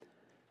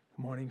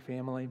Morning,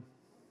 family.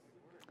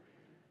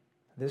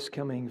 This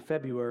coming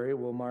February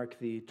will mark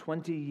the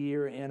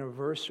 20-year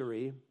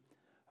anniversary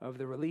of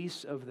the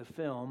release of the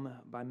film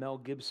by Mel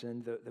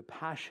Gibson, The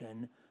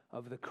Passion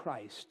of the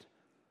Christ.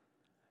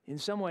 In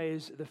some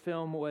ways, the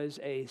film was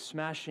a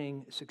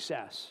smashing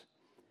success.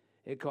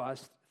 It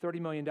cost $30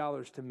 million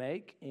to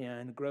make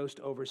and grossed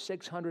over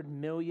 $600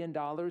 million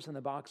in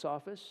the box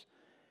office.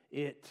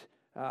 It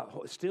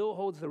still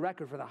holds the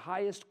record for the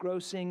highest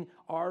grossing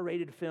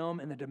R-rated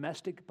film in the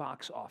domestic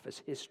box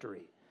office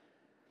history.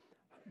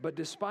 But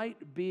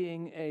despite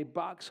being a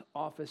box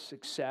office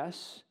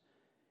success,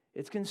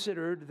 it's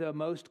considered the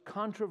most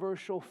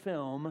controversial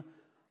film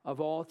of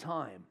all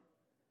time.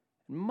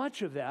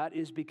 Much of that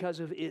is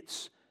because of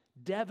its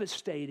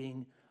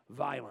devastating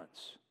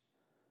violence.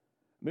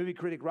 Movie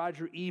critic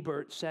Roger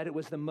Ebert said it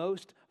was the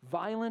most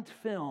violent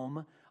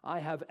film I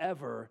have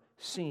ever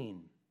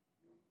seen.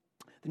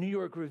 The New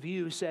York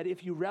Review said,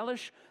 if you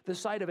relish the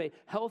sight of a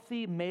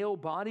healthy male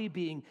body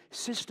being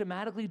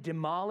systematically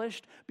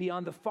demolished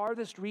beyond the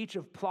farthest reach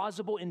of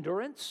plausible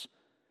endurance,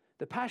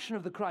 The Passion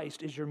of the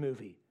Christ is your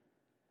movie.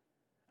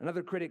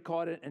 Another critic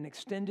called it an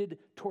extended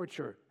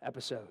torture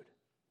episode.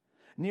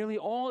 Nearly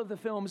all of the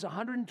film's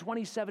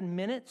 127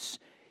 minutes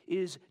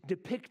is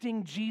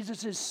depicting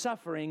Jesus'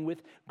 suffering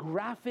with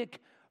graphic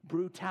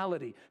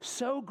brutality,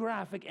 so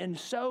graphic and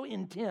so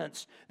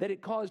intense that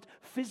it caused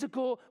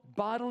physical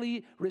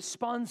bodily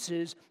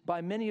responses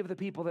by many of the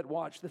people that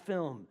watched the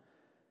film.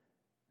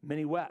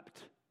 Many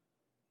wept.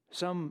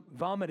 Some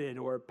vomited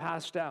or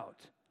passed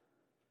out.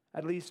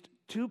 At least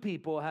 2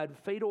 people had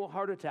fatal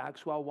heart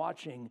attacks while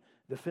watching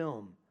the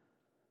film.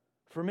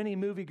 For many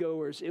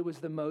moviegoers, it was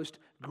the most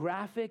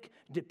graphic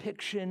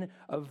depiction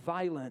of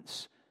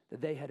violence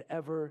that they had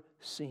ever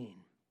seen.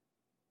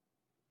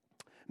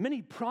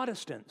 Many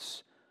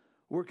Protestants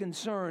were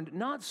concerned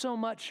not so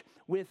much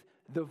with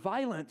the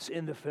violence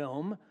in the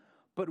film,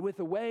 but with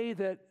the way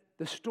that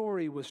the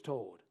story was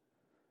told.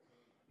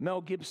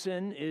 Mel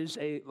Gibson is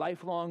a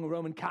lifelong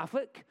Roman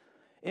Catholic,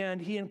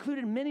 and he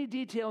included many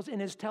details in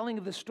his telling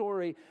of the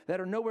story that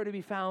are nowhere to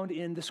be found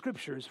in the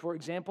scriptures. For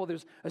example,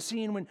 there's a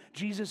scene when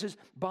Jesus'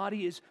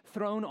 body is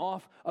thrown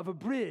off of a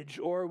bridge,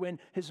 or when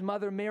his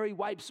mother Mary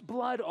wipes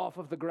blood off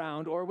of the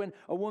ground, or when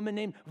a woman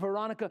named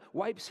Veronica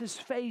wipes his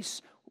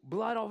face,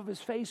 blood off of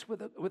his face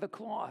with a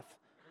cloth.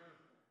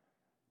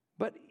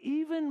 But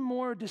even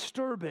more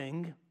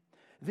disturbing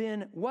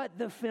than what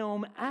the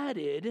film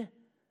added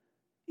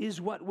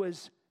is what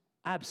was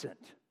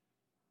absent.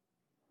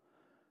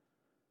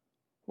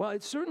 Well,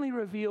 it certainly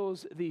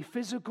reveals the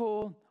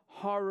physical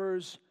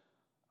horrors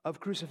of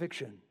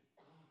crucifixion.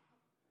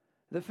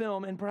 The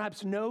film, and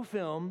perhaps no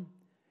film,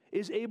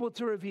 is able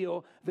to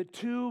reveal the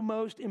 2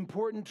 most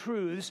important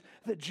truths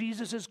that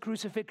Jesus'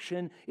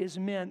 crucifixion is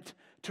meant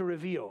to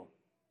reveal.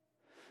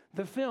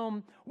 The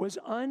film was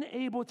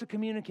unable to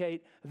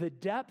communicate the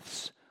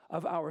depths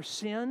of our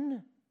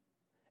sin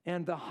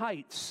and the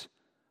heights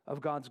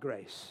of God's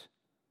grace.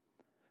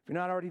 If you're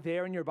not already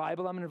there in your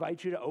Bible, I'm going to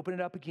invite you to open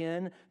it up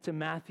again to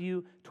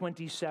Matthew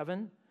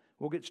 27.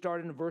 We'll get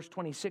started in verse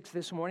 26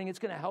 this morning. It's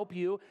going to help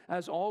you,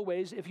 as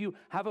always, if you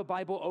have a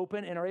Bible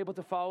open and are able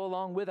to follow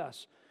along with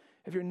us.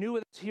 If you're new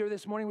with us here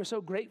this morning, we're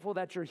so grateful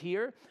that you're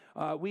here.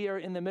 We are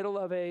in the middle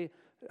of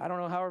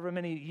however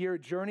many year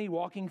journey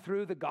walking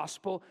through the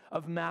Gospel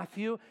of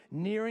Matthew,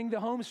 nearing the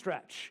home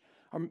stretch.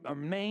 Our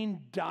main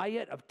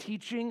diet of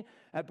teaching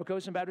at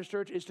Poquoson Baptist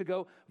Church is to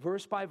go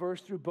verse by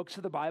verse through books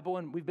of the Bible,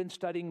 and we've been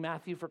studying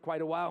Matthew for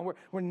quite a while, and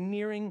we're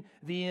nearing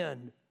the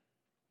end.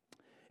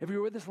 If you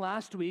were with us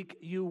last week,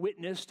 you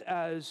witnessed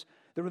as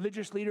the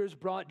religious leaders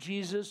brought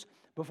Jesus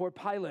before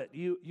Pilate.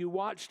 You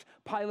watched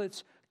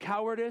Pilate's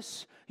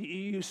cowardice.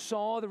 You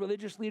saw the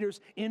religious leaders'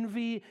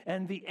 envy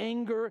and the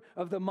anger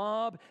of the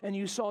mob, and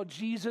you saw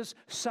Jesus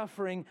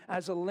suffering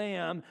as a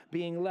lamb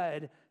being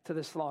led to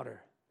the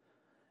slaughter.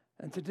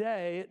 And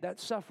today, that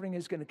suffering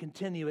is going to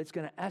continue. It's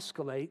going to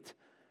escalate,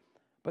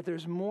 but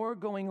there's more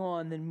going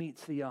on than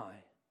meets the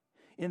eye.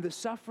 In the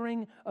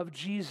suffering of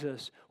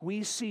Jesus,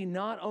 we see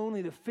not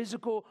only the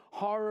physical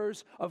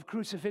horrors of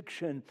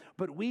crucifixion,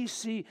 but we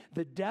see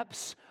the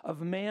depths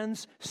of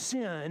man's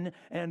sin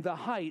and the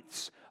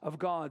heights of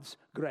God's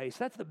grace.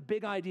 That's the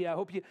big idea I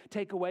hope you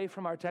take away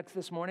from our text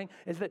this morning,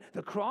 is that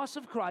the cross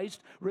of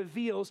Christ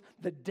reveals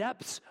the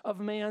depths of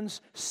man's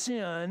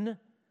sin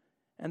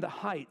and the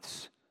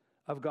heights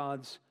of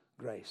God's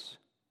grace.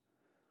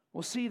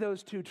 We'll see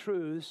those 2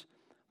 truths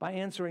by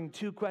answering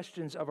 2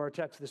 questions of our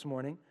text this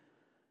morning.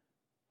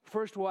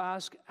 First, we'll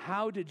ask,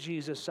 how did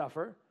Jesus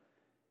suffer?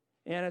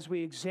 And as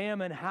we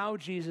examine how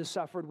Jesus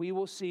suffered, we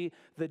will see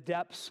the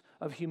depths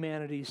of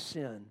humanity's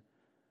sin.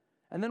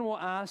 And then we'll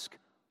ask,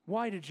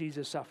 why did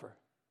Jesus suffer?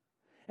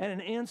 And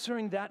in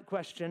answering that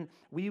question,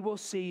 we will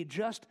see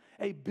just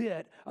a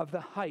bit of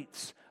the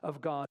heights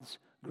of God's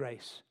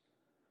grace.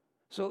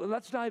 So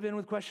let's dive in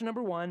with question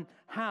number 1.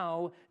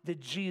 How did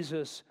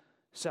Jesus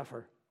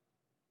suffer?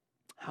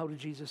 How did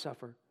Jesus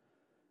suffer?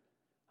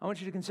 I want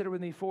you to consider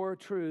with me 4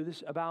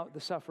 truths about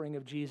the suffering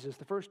of Jesus.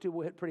 The first 2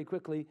 we'll hit pretty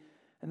quickly,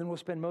 and then we'll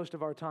spend most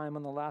of our time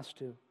on the last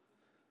 2.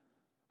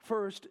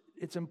 First,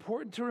 it's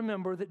important to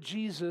remember that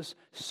Jesus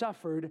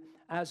suffered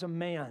as a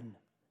man.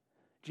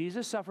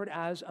 Jesus suffered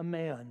as a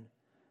man.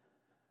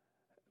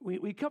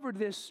 We covered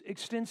this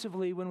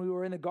extensively when we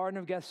were in the Garden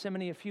of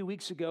Gethsemane a few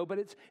weeks ago, but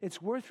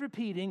it's worth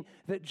repeating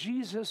that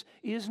Jesus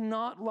is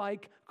not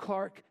like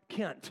Clark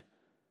Kent.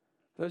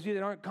 Those of you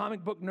that aren't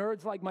comic book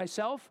nerds like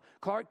myself,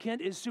 Clark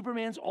Kent is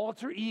Superman's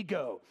alter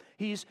ego.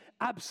 He's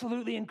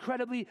absolutely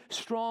incredibly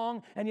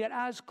strong, and yet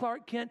as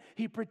Clark Kent,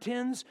 he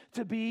pretends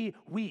to be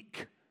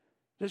weak.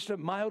 Just a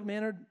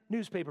mild-mannered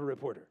newspaper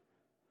reporter.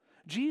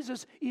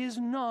 Jesus is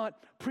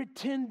not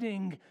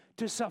pretending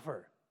to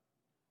suffer.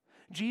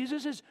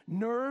 Jesus'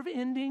 nerve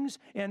endings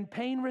and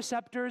pain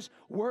receptors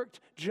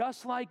worked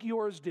just like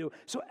yours do.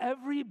 So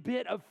every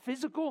bit of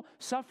physical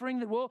suffering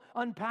that we'll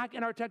unpack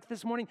in our text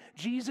this morning,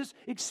 Jesus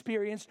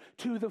experienced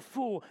to the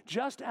full,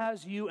 just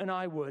as you and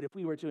I would if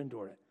we were to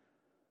endure it.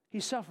 He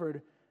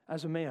suffered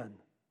as a man.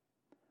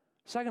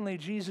 Secondly,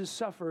 Jesus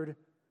suffered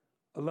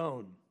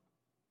alone.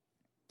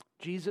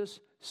 Jesus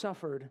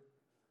suffered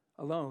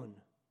alone.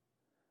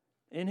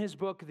 In his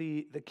book,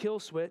 The Kill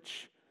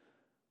Switch,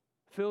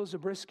 Phil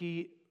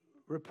Zabriskie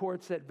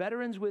reports that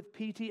veterans with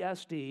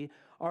PTSD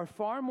are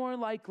far more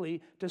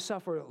likely to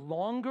suffer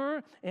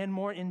longer and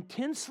more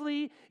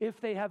intensely if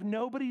they have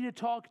nobody to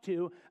talk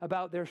to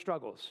about their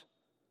struggles.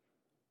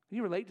 Can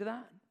you relate to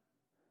that?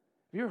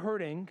 If you're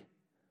hurting,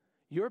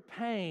 your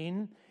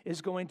pain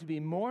is going to be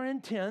more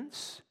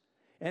intense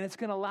and it's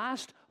going to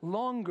last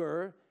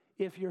longer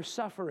if you're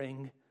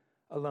suffering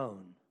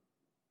alone.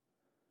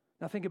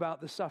 Now think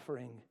about the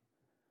suffering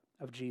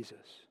of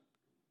Jesus.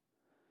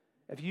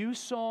 If you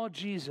saw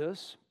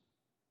Jesus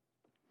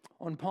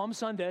on Palm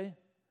Sunday,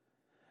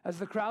 as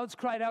the crowds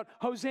cried out,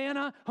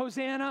 "Hosanna,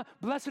 Hosanna,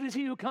 blessed is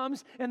he who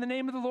comes in the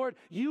name of the Lord,"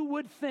 you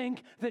would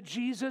think that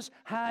Jesus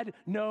had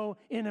no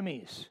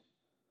enemies.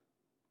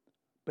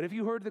 But if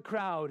you heard the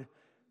crowd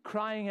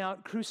crying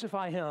out,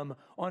 "Crucify him,"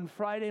 on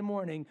Friday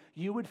morning,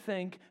 you would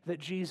think that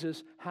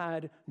Jesus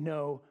had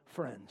no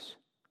friends.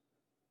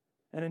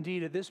 And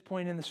indeed, at this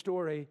point in the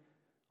story,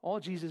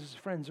 all Jesus'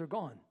 friends are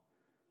gone.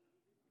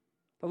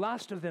 The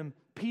last of them,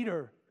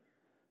 Peter,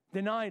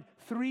 denied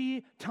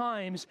 3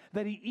 times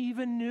that he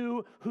even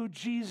knew who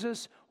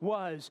Jesus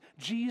was.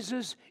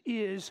 Jesus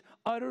is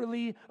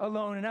utterly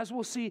alone. And as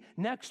we'll see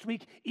next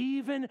week,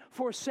 even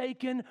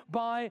forsaken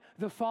by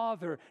the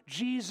Father,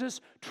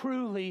 Jesus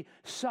truly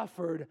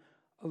suffered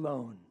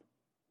alone.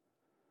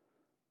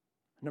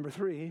 Number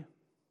 3,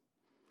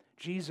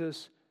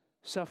 Jesus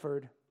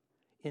suffered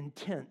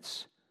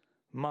intense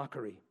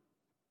mockery.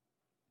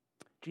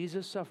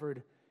 Jesus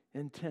suffered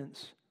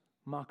intense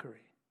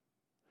mockery.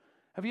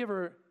 Have you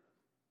ever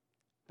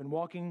been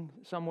walking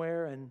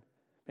somewhere and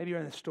maybe you're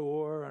in a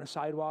store or on a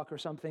sidewalk or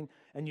something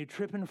and you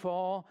trip and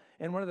fall,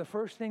 and one of the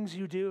first things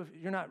you do if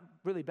you're not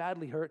really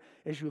badly hurt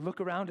is you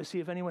look around to see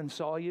if anyone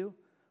saw you,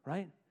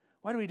 right?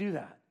 Why do we do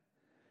that?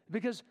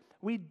 Because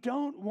we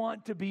don't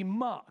want to be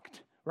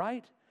mocked,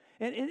 right?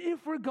 And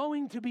if we're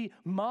going to be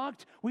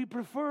mocked, we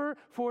prefer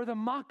for the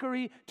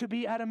mockery to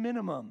be at a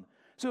minimum.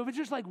 So if it's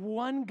just like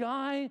one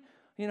guy,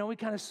 we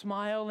kind of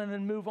smile and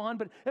then move on.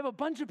 But if a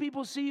bunch of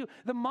people see you,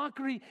 the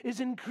mockery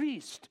is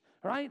increased,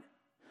 right?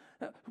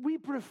 We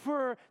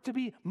prefer to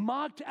be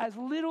mocked as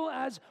little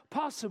as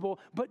possible,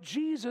 but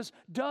Jesus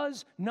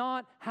does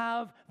not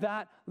have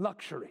that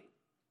luxury.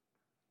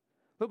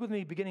 Look with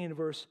me beginning in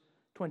verse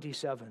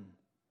 27.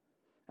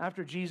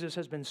 After Jesus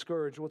has been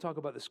scourged, we'll talk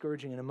about the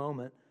scourging in a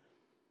moment,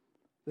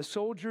 the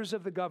soldiers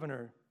of the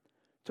governor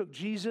took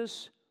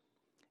Jesus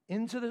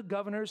into the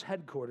governor's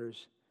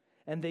headquarters,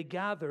 and they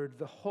gathered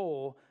the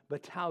whole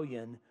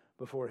battalion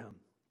before him.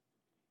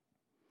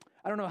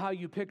 I don't know how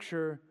you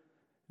picture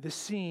the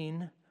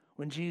scene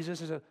when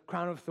Jesus has a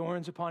crown of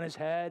thorns upon his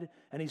head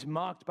and he's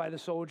mocked by the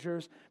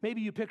soldiers.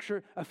 Maybe you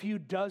picture a few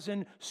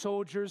dozen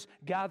soldiers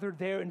gathered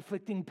there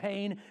inflicting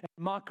pain and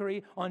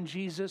mockery on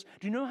Jesus.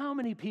 Do you know how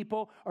many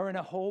people are in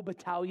a whole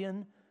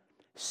battalion?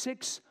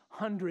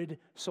 600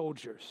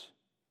 soldiers.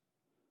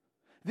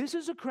 This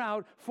is a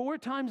crowd 4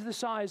 times the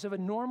size of a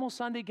normal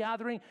Sunday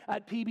gathering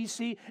at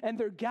PBC, and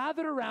they're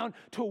gathered around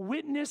to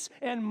witness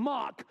and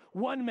mock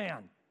one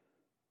man.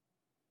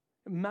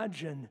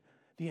 Imagine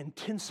the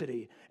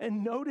intensity,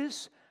 and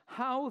notice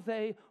how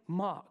they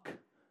mock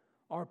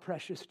our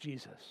precious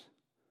Jesus.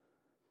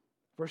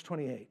 Verse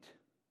 28,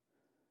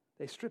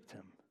 they stripped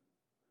him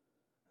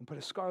and put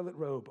a scarlet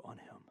robe on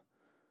him.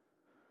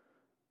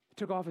 They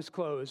took off his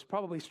clothes,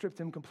 probably stripped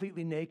him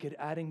completely naked,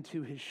 adding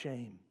to his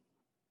shame.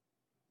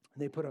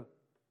 And they put a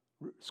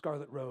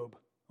scarlet robe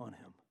on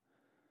him.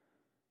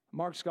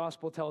 Mark's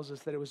gospel tells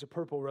us that it was a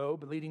purple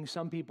robe, leading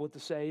some people to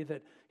say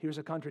that here's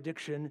a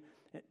contradiction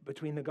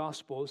between the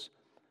gospels.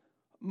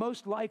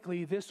 Most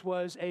likely, this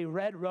was a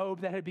red robe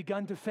that had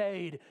begun to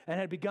fade and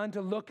had begun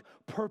to look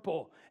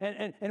purple.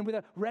 And with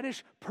a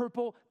reddish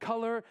purple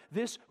color,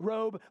 this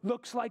robe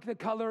looks like the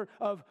color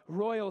of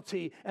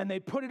royalty. And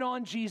they put it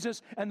on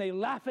Jesus, and they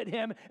laugh at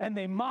him, and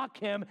they mock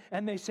him,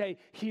 and they say,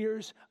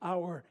 "Here's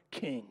our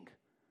king."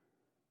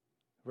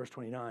 Verse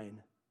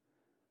 29,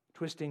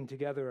 twisting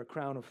together a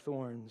crown of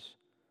thorns,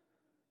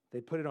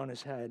 They put it on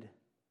his head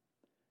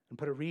and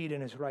put a reed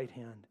in his right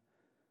hand.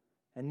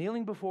 And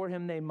kneeling before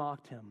him, they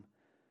mocked him,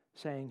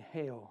 saying,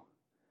 "Hail,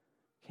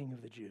 King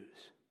of the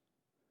Jews."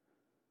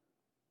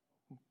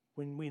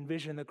 When we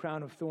envision the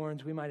crown of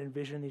thorns, we might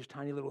envision these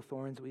tiny little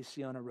thorns we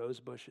see on a rose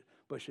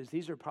bushes.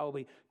 These are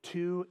probably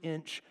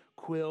 2-inch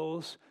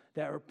quills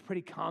that are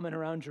pretty common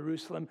around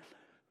Jerusalem,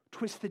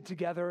 twisted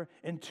together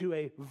into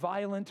a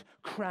violent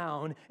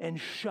crown and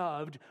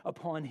shoved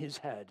upon his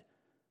head.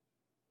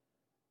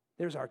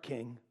 There's our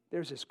king.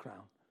 There's his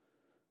crown.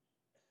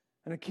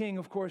 And a king,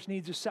 of course,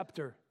 needs a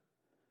scepter.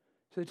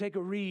 So they take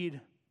a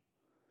reed,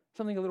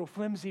 something a little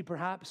flimsy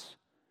perhaps.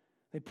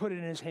 They put it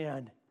in his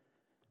hand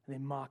and they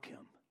mock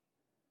him,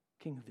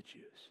 King of the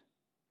Jews.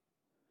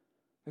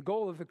 The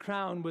goal of the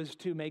crown was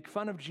to make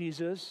fun of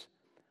Jesus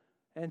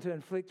and to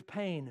inflict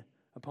pain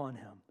upon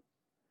him.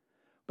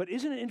 But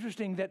isn't it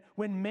interesting that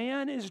when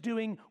man is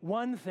doing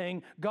one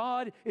thing,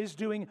 God is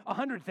doing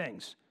 100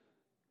 things?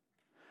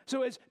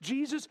 So as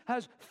Jesus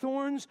has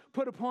thorns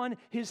put upon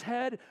his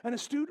head, an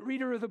astute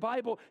reader of the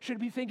Bible should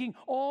be thinking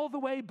all the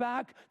way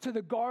back to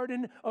the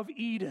Garden of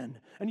Eden.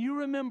 And you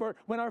remember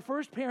when our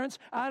first parents,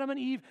 Adam and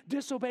Eve,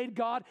 disobeyed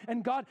God,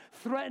 and God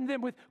threatened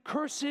them with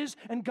curses,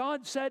 and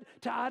God said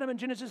to Adam in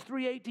Genesis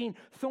 3:18,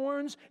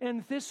 "Thorns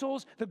and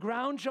thistles the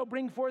ground shall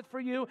bring forth for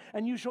you,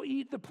 and you shall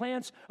eat the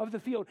plants of the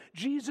field."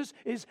 Jesus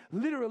is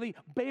literally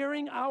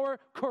bearing our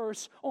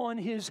curse on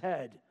his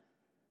head.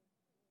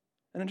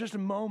 And in just a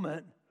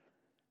moment,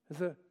 as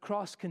the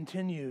cross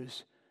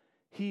continues,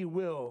 he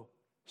will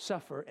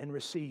suffer and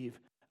receive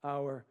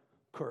our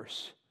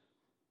curse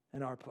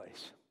in our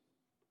place.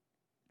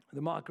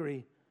 The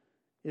mockery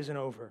isn't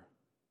over.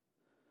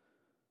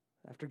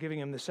 After giving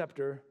him the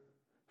scepter,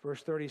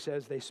 verse 30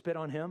 says, they spit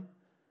on him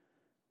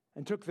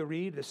and took the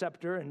reed, the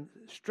scepter, and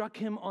struck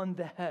him on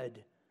the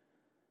head.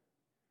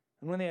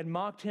 And when they had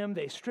mocked him,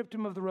 they stripped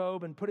him of the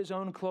robe and put his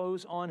own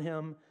clothes on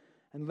him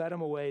and led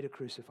him away to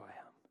crucify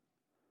him.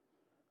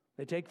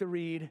 They take the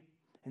reed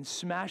and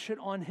smash it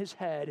on his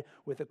head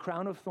with a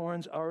crown of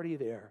thorns already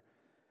there,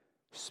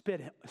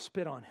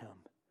 spit on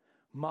him,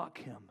 mock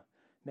him,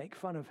 make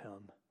fun of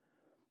him,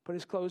 put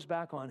his clothes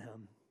back on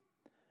him,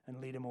 and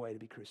lead him away to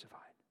be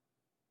crucified.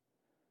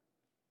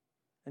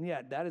 And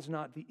yet, that is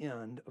not the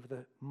end of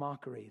the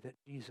mockery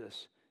that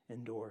Jesus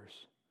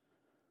endures.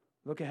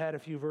 Look ahead a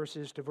few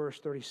verses to verse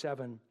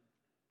 37.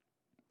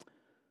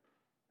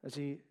 As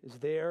he is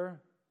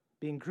there,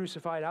 being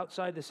crucified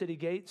outside the city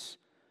gates,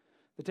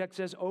 the text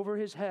says, over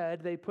his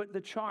head they put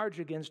the charge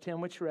against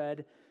him, which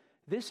read,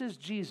 "This is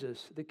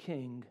Jesus, the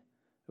King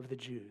of the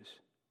Jews."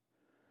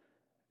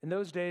 In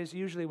those days,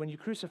 usually when you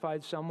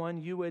crucified someone,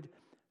 you would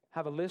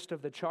have a list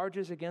of the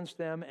charges against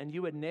them, and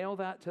you would nail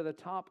that to the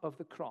top of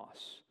the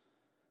cross.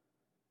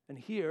 And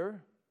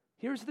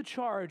here's the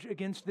charge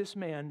against this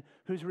man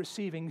who's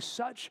receiving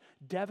such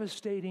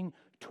devastating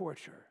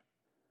torture.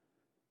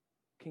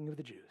 King of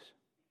the Jews.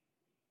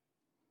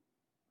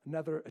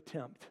 Another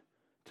attempt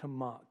to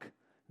mock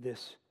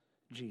this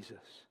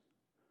Jesus.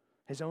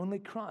 His only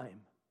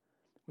crime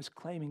was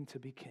claiming to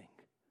be king.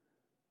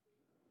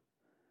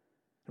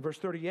 In verse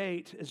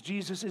 38, as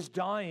Jesus is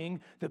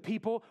dying, the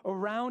people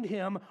around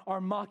him are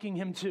mocking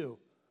him too.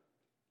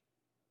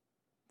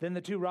 Then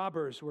the two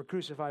robbers were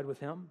crucified with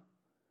him,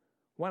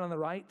 one on the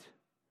right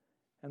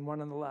and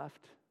one on the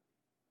left.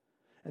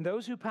 And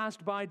those who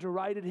passed by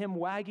derided him,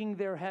 wagging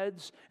their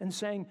heads and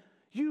saying,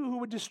 "You who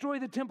would destroy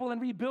the temple and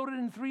rebuild it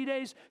in 3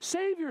 days,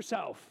 save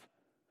yourself.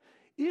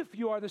 If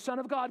you are the Son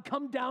of God,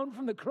 come down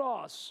from the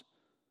cross."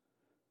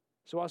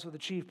 So also the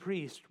chief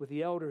priest with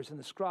the elders and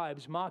the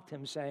scribes mocked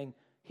him, saying,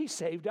 "He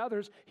saved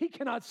others. He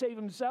cannot save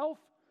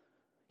himself.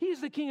 He is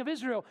the King of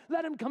Israel.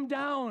 Let him come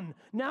down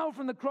now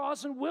from the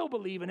cross and we'll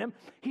believe in him.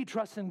 He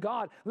trusts in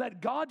God.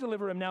 Let God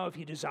deliver him now if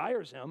he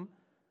desires him.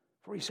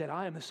 For he said,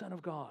 I am the Son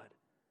of God."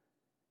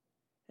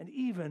 And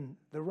even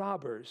the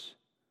robbers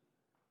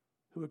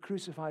who were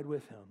crucified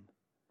with him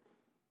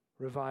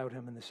reviled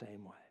him in the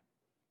same way.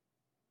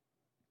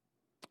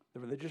 The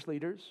religious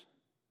leaders,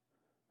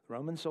 the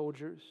Roman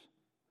soldiers,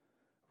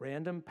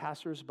 random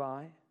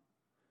passers-by,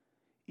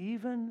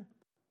 even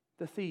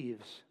the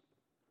thieves,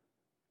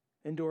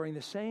 enduring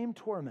the same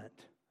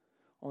torment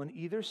on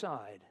either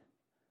side,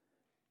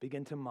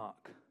 begin to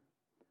mock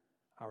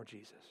our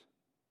Jesus.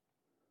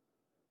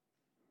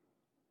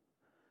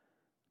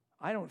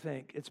 I don't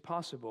think it's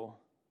possible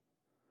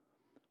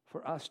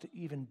for us to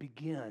even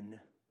begin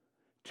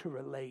to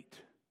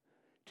relate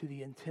to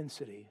the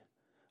intensity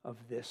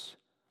of this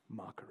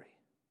mockery.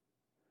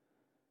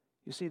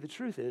 You see, the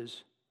truth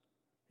is,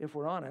 if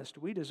we're honest,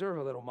 we deserve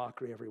a little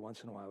mockery every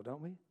once in a while,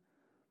 don't we?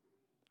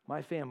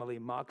 My family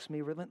mocks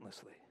me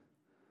relentlessly.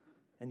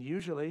 And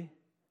usually, in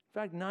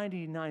fact,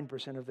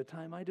 99% of the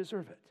time, I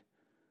deserve it.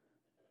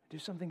 I do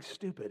something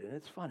stupid and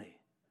it's funny.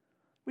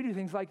 We do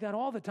things like that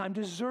all the time,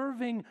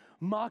 deserving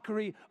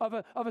mockery of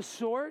a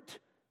sort.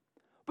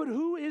 But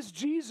who is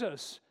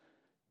Jesus?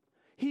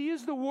 He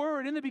is the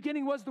Word. In the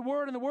beginning was the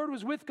Word, and the Word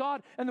was with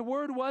God, and the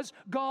Word was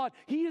God.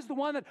 He is the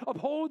one that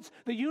upholds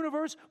the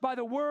universe by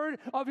the word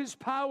of His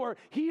power.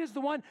 He is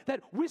the one that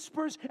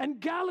whispers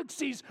and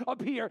galaxies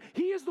appear.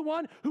 He is the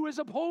one who is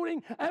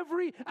upholding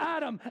every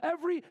atom,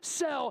 every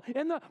cell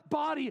in the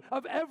body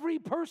of every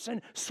person,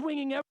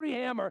 swinging every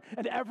hammer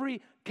and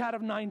every cat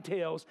of nine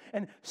tails,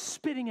 and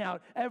spitting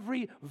out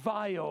every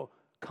vile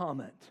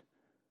comment.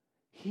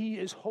 He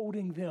is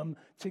holding them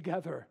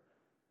together,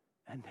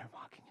 and they're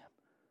mocking Him.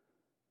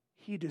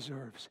 He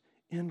deserves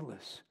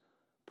endless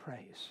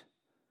praise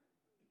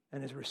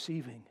and is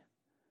receiving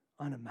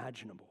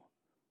unimaginable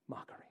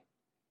mockery.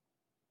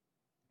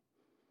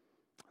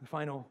 The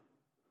final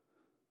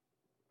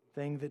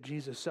thing that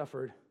Jesus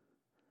suffered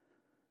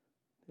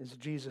is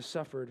Jesus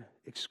suffered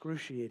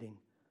excruciating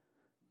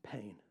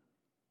pain.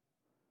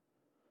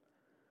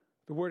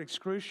 The word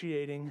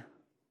excruciating,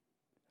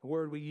 a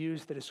word we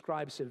use to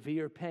describe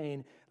severe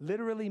pain,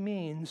 literally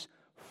means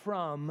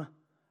from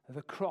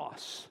the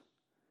cross.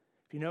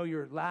 If you know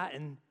your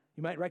Latin,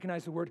 you might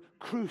recognize the word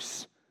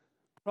crus,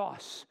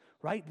 cross,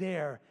 right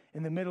there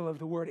in the middle of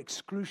the word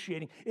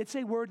excruciating. It's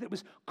a word that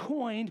was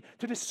coined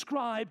to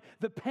describe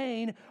the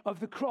pain of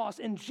the cross.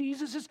 And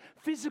Jesus'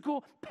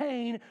 physical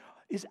pain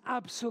is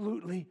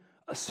absolutely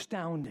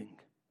astounding.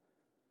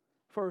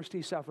 First,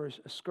 He suffers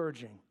a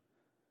scourging.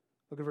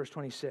 Look at verse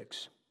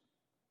 26.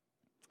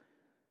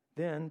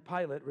 Then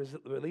Pilate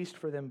released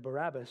for them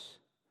Barabbas,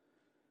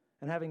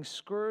 and having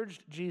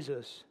scourged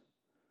Jesus,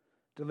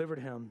 delivered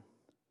Him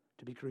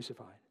to be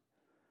crucified.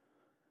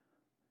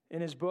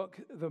 In his book,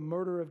 The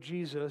Murder of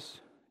Jesus,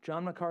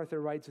 John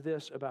MacArthur writes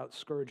this about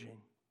scourging.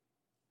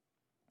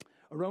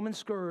 A Roman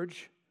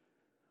scourge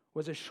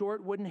was a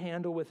short wooden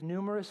handle with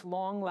numerous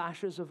long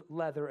lashes of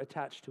leather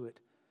attached to it.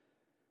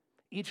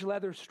 Each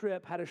leather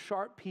strip had a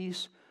sharp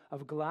piece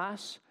of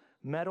glass,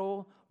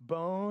 metal,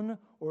 bone,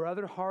 or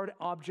other hard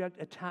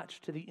object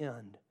attached to the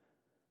end.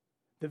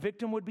 The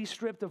victim would be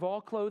stripped of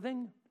all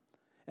clothing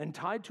and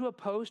tied to a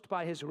post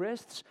by his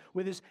wrists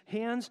with his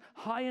hands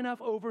high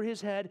enough over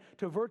his head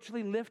to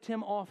virtually lift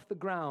him off the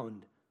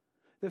ground.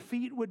 The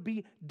feet would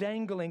be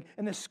dangling,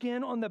 and the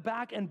skin on the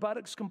back and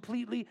buttocks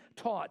completely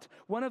taut.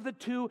 One of the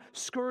two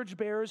scourge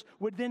bearers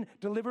would then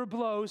deliver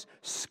blows,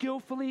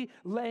 skillfully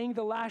laying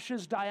the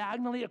lashes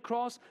diagonally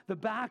across the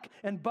back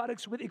and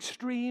buttocks with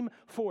extreme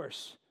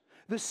force.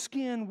 The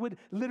skin would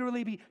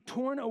literally be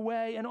torn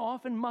away, and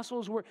often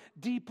muscles were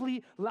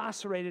deeply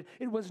lacerated.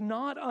 It was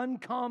not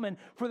uncommon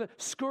for the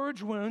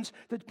scourge wounds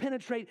to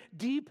penetrate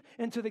deep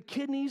into the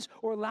kidneys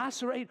or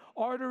lacerate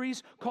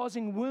arteries,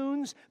 causing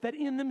wounds that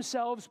in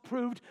themselves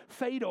proved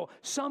fatal.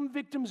 Some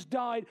victims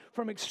died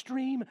from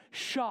extreme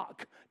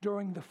shock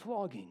during the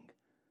flogging.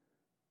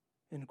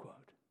 End quote.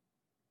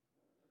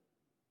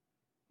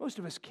 Most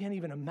of us can't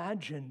even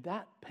imagine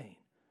that pain.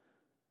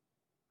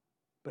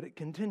 But it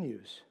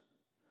continues.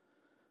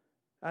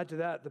 Add to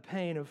that the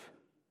pain of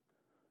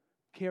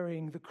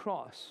carrying the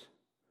cross.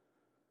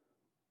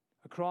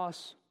 A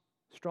cross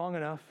strong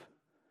enough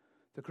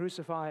to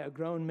crucify a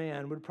grown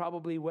man would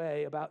probably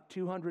weigh about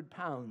 200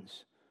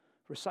 pounds,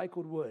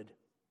 recycled wood.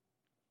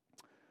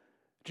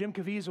 Jim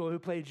Caviezel, who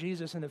played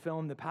Jesus in the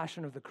film The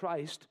Passion of the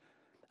Christ,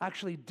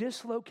 actually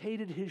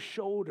dislocated his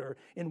shoulder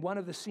in one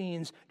of the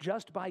scenes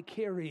just by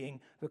carrying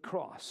the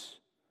cross.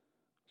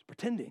 He's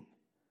pretending.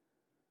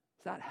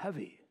 It's that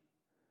heavy.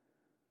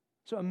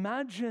 So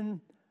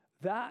imagine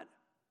that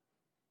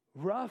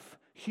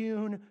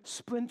rough-hewn,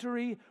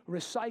 splintery,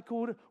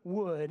 recycled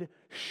wood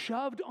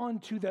shoved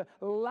onto the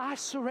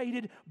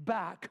lacerated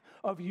back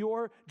of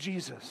your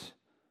Jesus.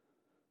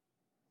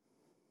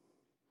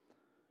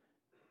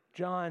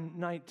 John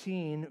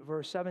 19,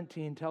 verse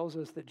 17 tells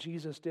us that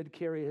Jesus did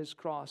carry his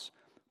cross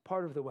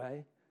part of the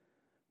way,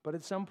 but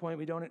at some point,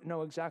 we don't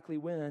know exactly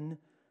when,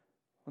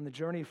 on the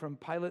journey from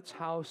Pilate's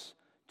house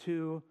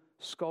to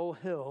Skull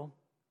Hill,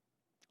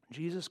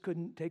 Jesus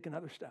couldn't take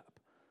another step.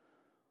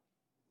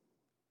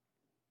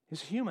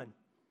 He's human,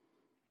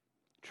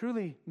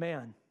 truly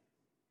man.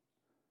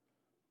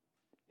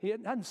 He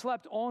hadn't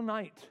slept all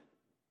night,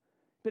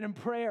 been in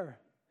prayer.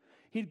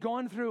 He'd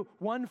gone through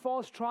one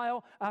false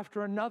trial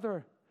after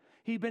another.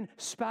 He'd been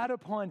spat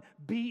upon,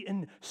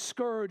 beaten,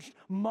 scourged,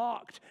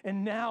 mocked,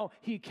 and now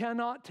he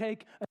cannot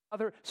take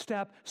another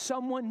step.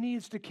 Someone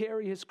needs to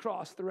carry his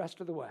cross the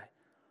rest of the way.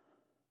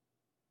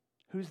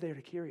 Who's there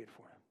to carry it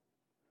for him?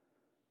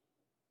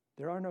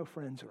 There are no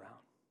friends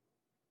around.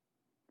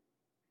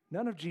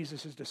 None of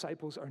Jesus'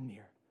 disciples are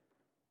near.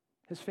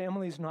 His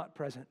family is not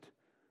present.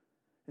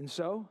 And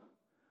so,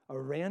 a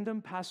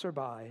random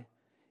passerby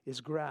is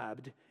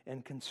grabbed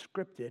and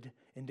conscripted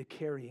into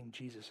carrying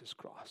Jesus'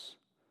 cross.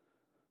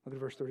 Look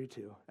at verse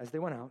 32. As they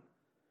went out,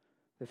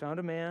 they found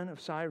a man of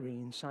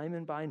Cyrene,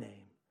 Simon by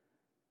name.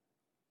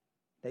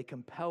 They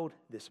compelled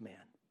this man.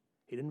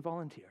 He didn't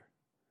volunteer.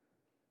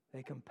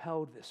 They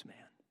compelled this man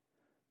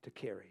to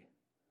carry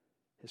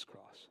his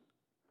cross.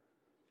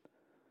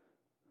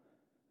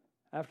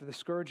 After the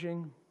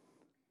scourging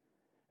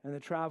and the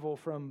travel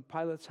from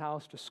Pilate's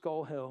house to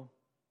Skull Hill,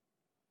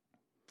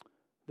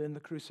 then the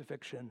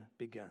crucifixion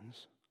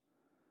begins.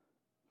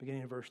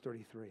 beginning in verse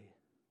 33.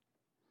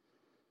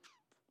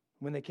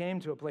 When they came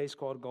to a place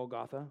called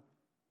Golgotha,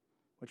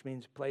 which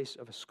means place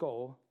of a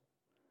skull,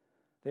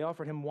 they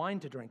offered him wine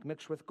to drink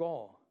mixed with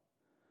gall.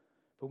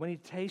 But when he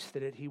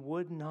tasted it, he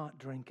would not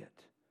drink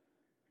it.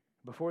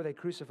 Before they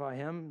crucify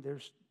him, they're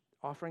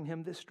offering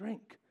him this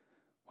drink.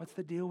 What's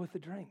the deal with the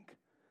drink?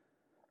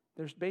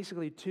 There's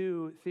basically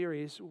two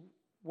theories.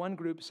 One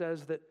group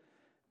says that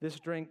this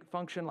drink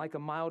functioned like a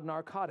mild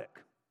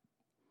narcotic,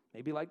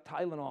 maybe like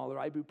Tylenol or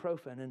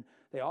ibuprofen, and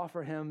they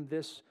offer him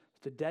this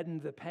to deaden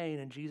the pain,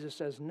 and Jesus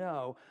says,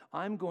 no,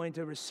 I'm going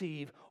to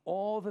receive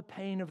all the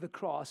pain of the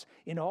cross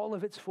in all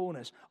of its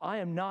fullness. I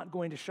am not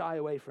going to shy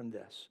away from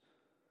this.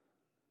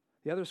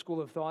 The other school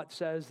of thought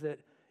says that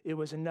it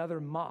was another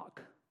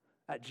mock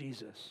at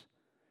Jesus.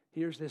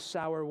 Here's this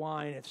sour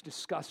wine, it's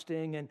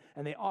disgusting, and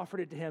they offered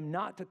it to him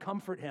not to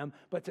comfort him,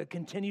 but to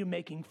continue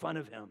making fun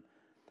of him.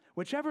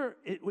 Whichever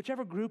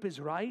group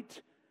is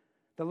right,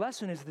 the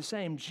lesson is the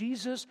same.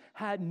 Jesus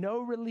had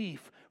no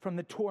relief from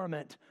the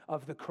torment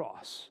of the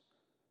cross.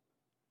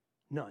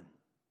 None.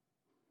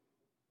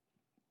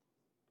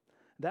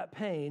 That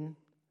pain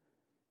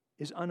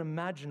is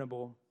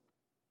unimaginable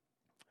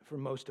for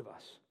most of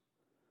us.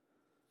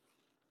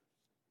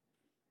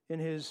 In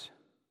his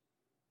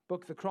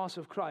book, The Cross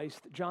of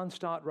Christ, John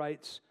Stott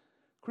writes,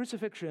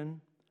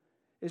 crucifixion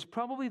is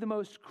probably the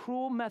most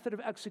cruel method of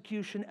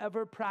execution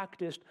ever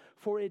practiced,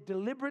 for it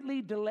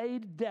deliberately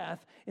delayed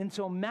death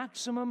until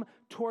maximum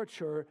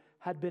torture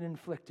had been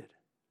inflicted.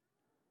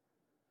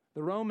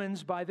 The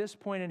Romans, by this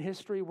point in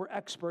history, were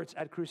experts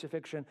at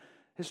crucifixion.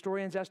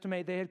 Historians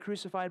estimate they had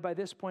crucified by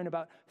this point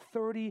about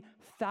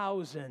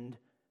 30,000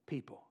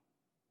 people.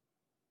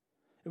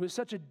 It was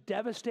such a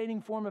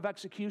devastating form of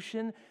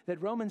execution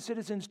that Roman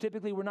citizens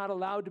typically were not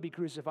allowed to be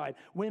crucified.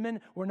 Women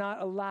were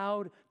not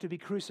allowed to be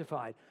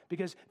crucified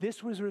because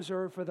this was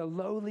reserved for the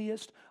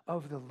lowliest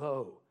of the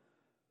low.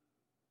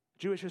 A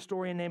Jewish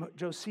historian named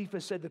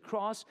Josephus said the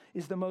cross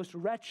is the most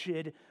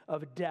wretched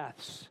of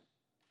deaths.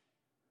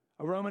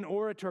 A Roman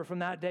orator from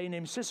that day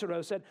named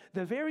Cicero said,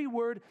 the very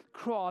word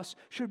cross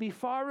should be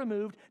far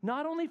removed,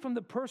 not only from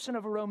the person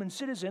of a Roman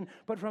citizen,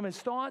 but from his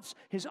thoughts,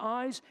 his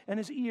eyes, and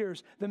his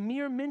ears. The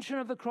mere mention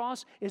of the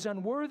cross is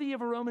unworthy of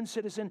a Roman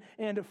citizen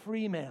and a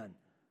free man.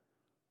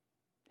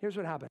 Here's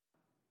what happened.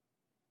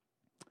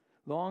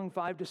 Long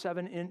 5 to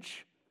 7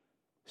 inch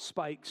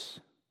spikes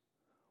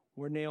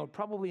were nailed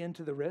probably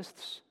into the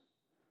wrists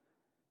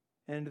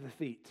and into the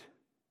feet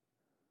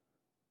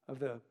of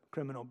the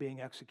criminal being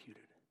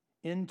executed,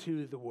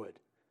 into the wood.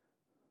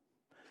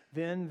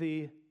 Then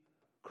the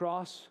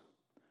cross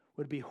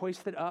would be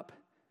hoisted up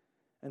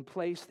and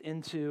placed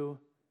into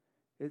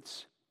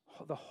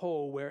the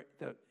hole where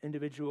the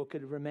individual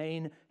could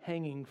remain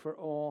hanging for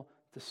all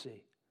to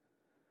see.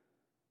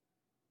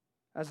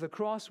 As the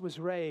cross was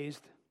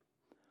raised,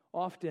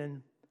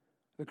 often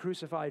the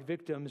crucified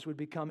victims would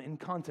become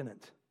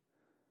incontinent.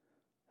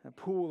 A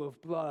pool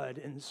of blood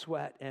and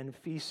sweat and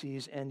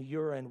feces and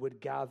urine would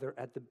gather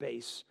at the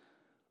base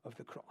of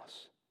the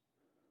cross.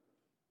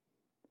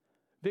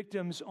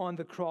 Victims on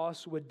the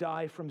cross would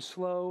die from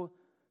slow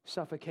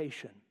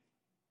suffocation.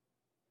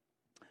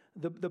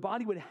 The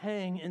body would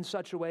hang in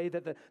such a way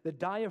that the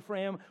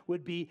diaphragm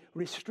would be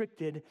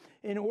restricted.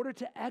 In order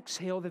to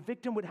exhale, the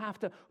victim would have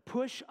to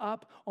push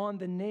up on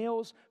the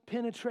nails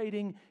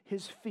penetrating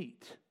his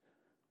feet.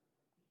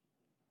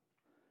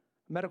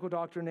 A medical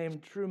doctor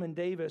named Truman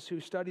Davis, who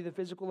studied the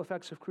physical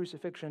effects of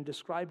crucifixion,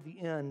 described the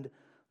end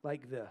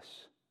like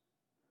this.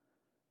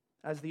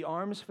 As the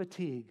arms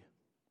fatigue,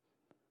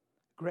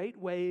 great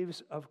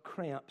waves of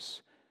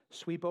cramps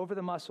sweep over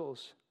the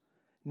muscles,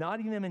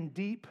 knotting them in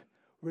deep,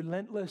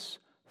 relentless,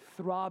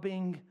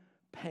 throbbing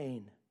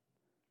pain.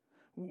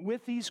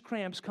 With these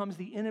cramps comes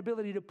the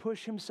inability to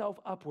push himself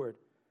upward.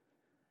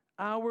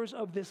 Hours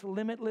of this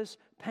limitless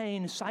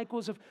pain,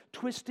 cycles of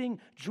twisting,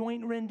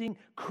 joint rending,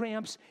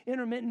 cramps,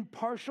 intermittent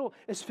partial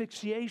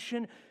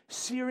asphyxiation,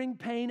 searing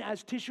pain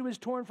as tissue is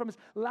torn from his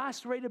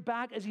lacerated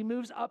back as he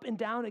moves up and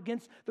down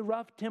against the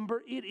rough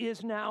timber. It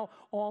is now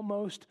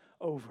almost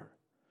over.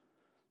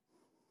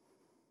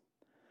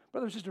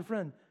 Brother, sister,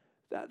 friend,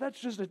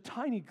 that's just a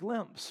tiny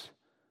glimpse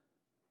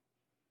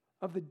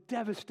of the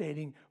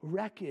devastating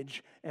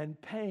wreckage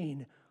and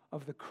pain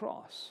of the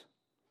cross.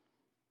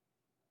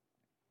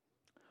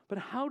 But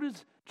how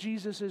does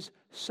Jesus'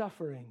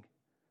 suffering,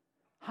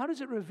 how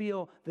does it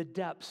reveal the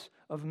depths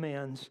of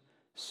man's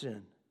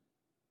sin?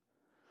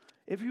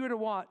 If you were to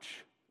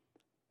watch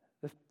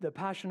the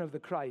Passion of the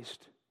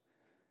Christ,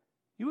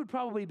 you would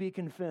probably be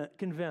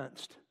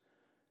convinced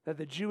that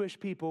the Jewish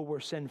people were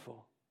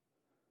sinful.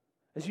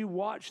 As you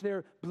watch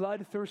their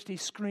bloodthirsty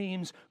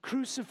screams,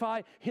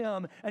 crucify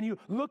him, and you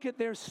look at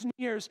their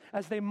sneers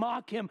as they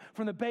mock him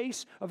from the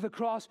base of the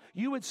cross,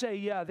 you would say,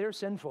 yeah, they're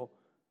sinful.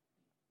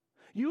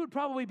 You would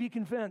probably be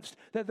convinced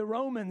that the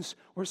Romans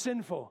were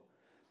sinful.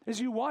 As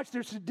you watch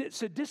their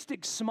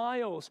sadistic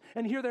smiles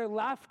and hear their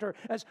laughter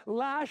as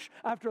lash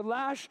after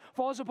lash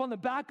falls upon the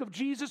back of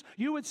Jesus,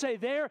 you would say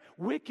they're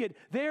wicked,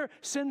 they're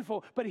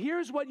sinful. But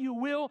here's what you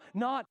will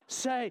not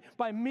say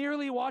by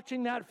merely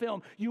watching that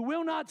film. You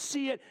will not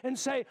see it and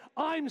say,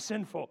 I'm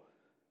sinful.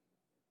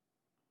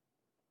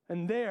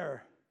 And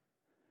there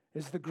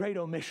is the great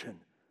omission,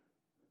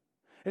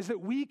 is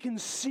that we can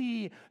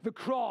see the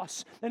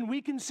cross and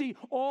we can see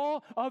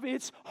all of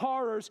its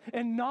horrors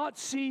and not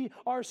see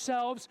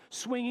ourselves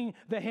swinging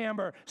the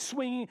hammer,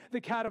 swinging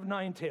the cat of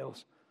nine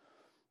tails.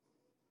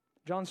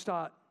 John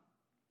Stott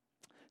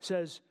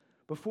says,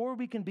 before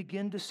we can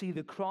begin to see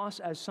the cross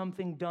as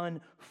something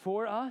done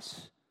for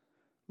us,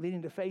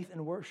 leading to faith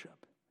and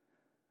worship,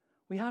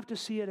 we have to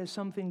see it as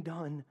something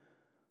done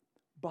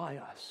by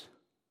us,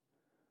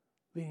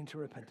 leading to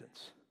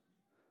repentance.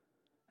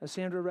 As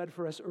Sandra read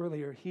for us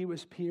earlier, he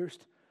was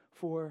pierced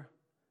for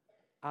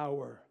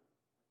our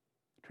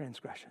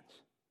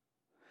transgressions.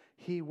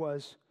 He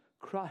was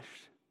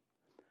crushed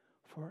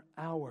for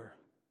our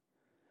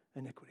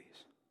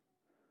iniquities.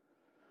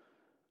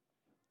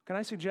 Can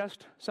I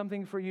suggest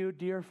something for you,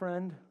 dear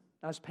friend,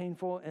 as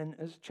painful and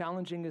as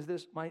challenging as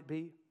this might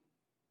be?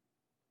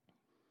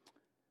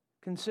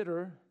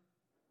 Consider,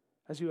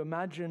 as you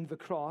imagine the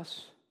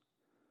cross,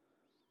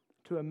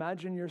 to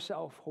imagine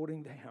yourself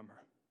holding the hammer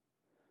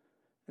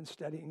and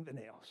steadying the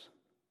nails.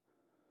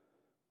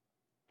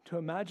 To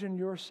imagine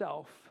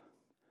yourself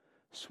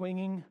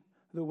swinging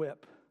the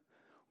whip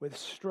with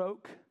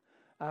stroke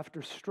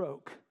after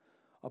stroke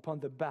upon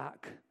the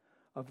back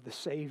of the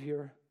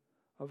Savior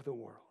of the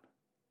world.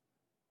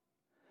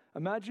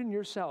 Imagine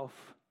yourself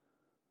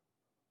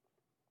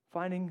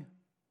finding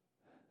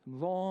some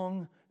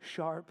long,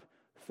 sharp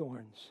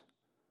thorns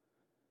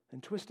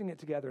and twisting it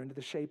together into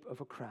the shape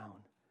of a crown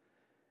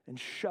and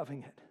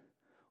shoving it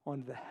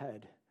onto the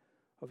head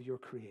of your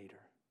Creator.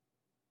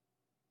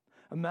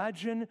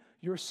 Imagine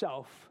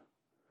yourself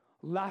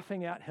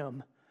laughing at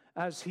him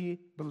as he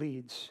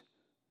bleeds.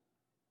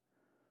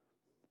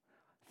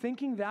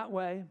 Thinking that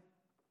way,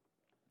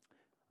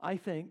 I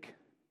think,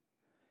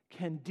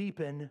 can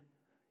deepen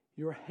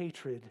your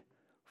hatred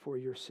for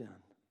your sin.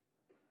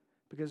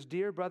 Because,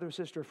 dear brother,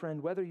 sister,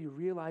 friend, whether you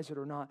realize it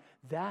or not,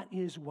 that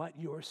is what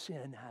your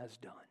sin has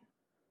done.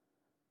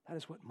 That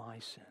is what my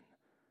sin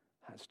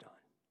has done.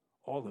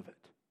 All of it.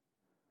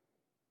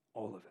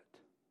 All of it.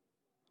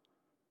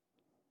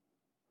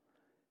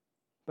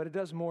 But it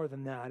does more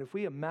than that. If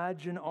we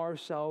imagine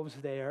ourselves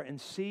there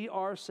and see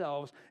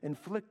ourselves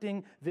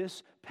inflicting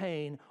this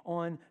pain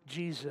on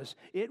Jesus,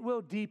 it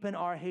will deepen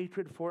our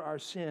hatred for our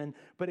sin,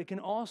 but it can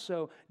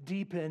also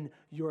deepen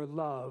your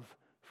love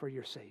for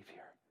your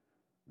Savior.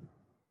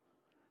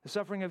 The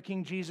suffering of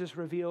King Jesus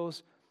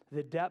reveals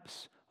the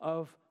depths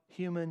of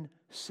human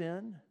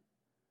sin,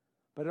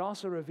 but it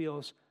also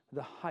reveals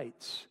the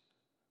heights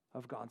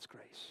of God's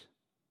grace.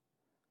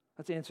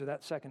 Let's answer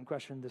that second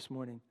question this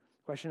morning.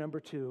 Question number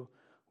 2,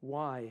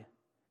 why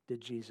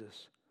did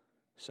Jesus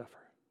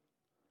suffer?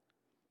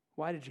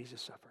 Why did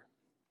Jesus suffer?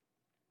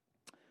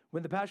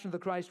 When The Passion of the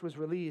Christ was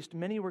released,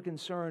 many were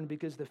concerned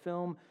because the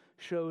film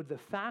showed the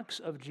facts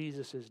of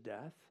Jesus'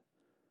 death,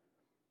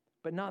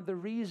 but not the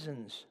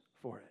reasons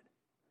for it.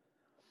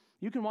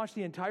 You can watch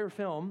the entire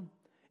film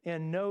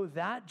and know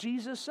that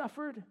Jesus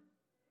suffered,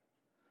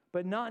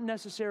 but not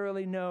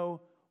necessarily know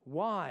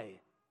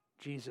why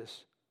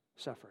Jesus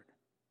suffered.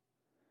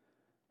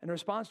 In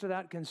response to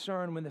that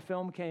concern, when the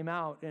film came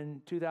out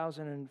in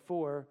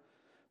 2004,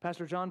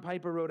 Pastor John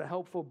Piper wrote a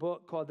helpful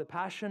book called The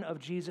Passion of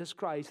Jesus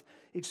Christ,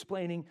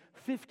 explaining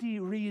 50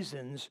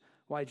 reasons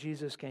why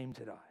Jesus came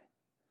to die.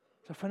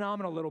 It's a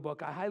phenomenal little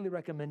book. I highly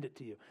recommend it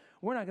to you.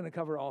 We're not going to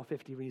cover all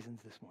 50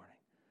 reasons this morning.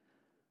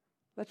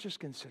 Let's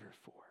just consider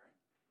 4.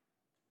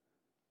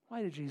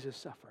 Why did Jesus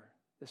suffer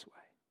this way?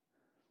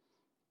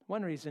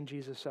 One reason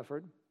Jesus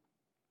suffered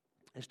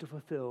is to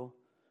fulfill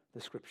the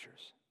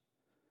Scriptures.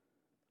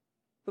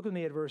 Look with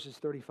me at verses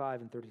 35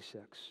 and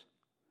 36.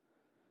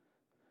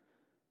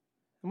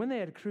 And when they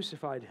had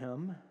crucified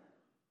him,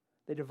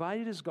 they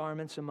divided his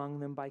garments among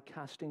them by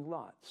casting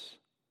lots.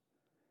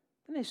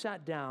 Then they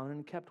sat down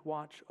and kept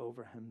watch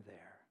over him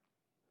there.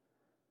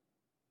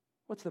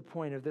 What's the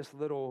point of this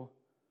little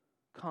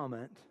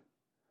comment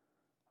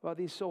about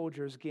these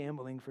soldiers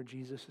gambling for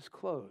Jesus'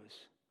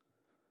 clothes?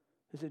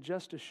 Is it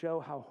just to show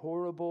how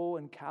horrible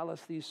and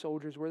callous these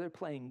soldiers were? They're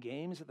playing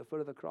games at the foot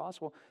of the cross.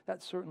 Well,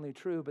 that's certainly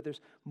true, but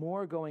there's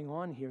more going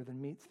on here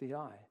than meets the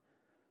eye.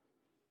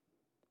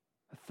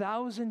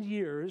 1,000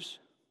 years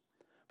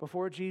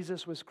before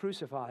Jesus was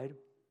crucified,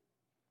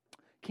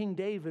 King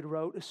David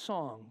wrote a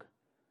song.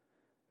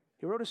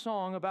 He wrote a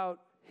song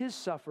about his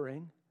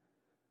suffering,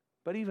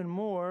 but even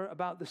more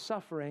about the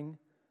suffering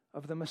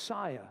of the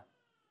Messiah.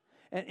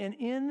 And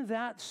in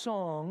that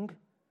song,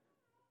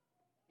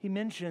 he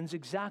mentions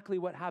exactly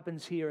what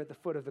happens here at the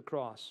foot of the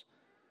cross.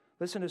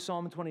 Listen to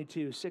Psalm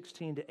 22,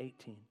 16 to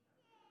 18.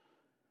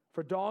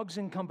 For dogs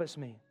encompass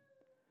me.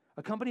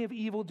 A company of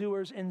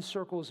evildoers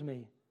encircles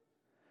me.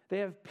 They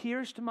have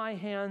pierced my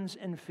hands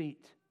and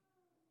feet.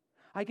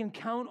 I can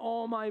count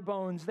all my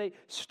bones. They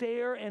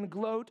stare and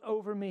gloat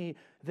over me.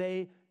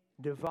 They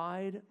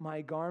divide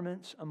my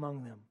garments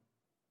among them,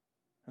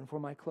 and for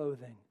my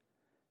clothing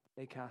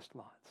they cast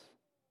lots.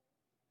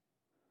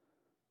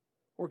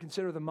 Or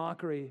consider the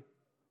mockery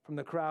from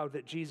the crowd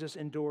that Jesus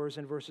endures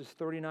in verses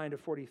 39 to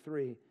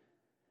 43.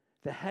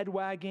 The head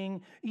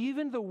wagging,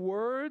 even the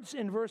words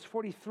in verse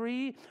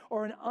 43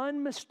 are an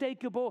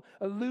unmistakable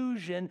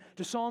allusion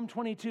to Psalm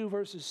 22,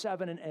 verses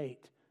 7 and 8.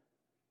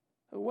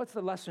 What's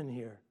the lesson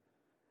here?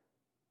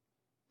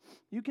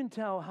 You can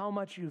tell how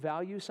much you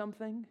value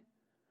something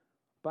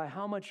by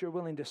how much you're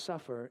willing to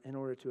suffer in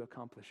order to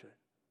accomplish it.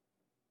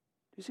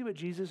 Do you see what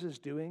Jesus is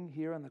doing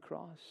here on the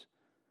cross?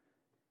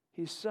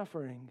 He's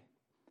suffering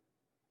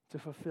to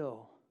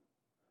fulfill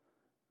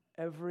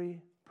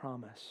every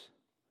promise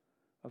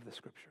of the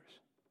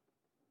Scriptures.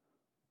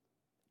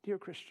 Dear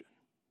Christian,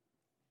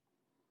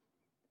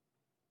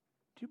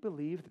 do you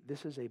believe that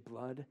this is a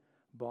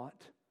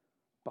blood-bought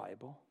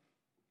Bible?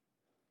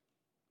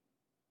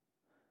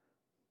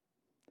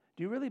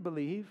 Do you really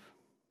believe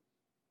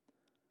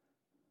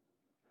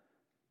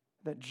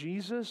that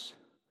Jesus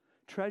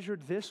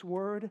treasured this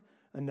word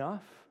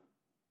enough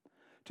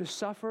to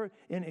suffer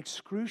in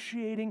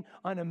excruciating,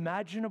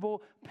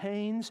 unimaginable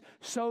pains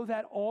so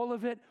that all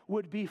of it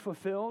would be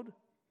fulfilled?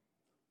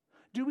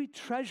 Do we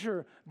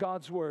treasure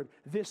God's word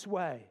this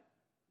way?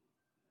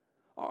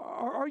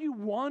 Are you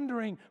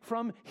wandering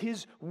from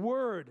his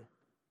word?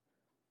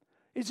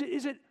 Is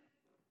it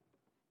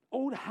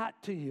old hat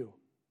to you?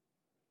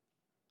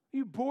 Are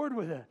you bored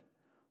with it?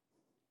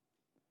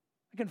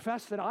 I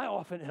confess that I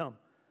often am.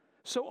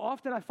 So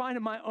often I find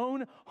in my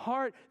own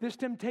heart this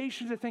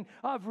temptation to think,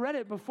 oh, I've read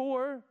it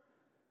before.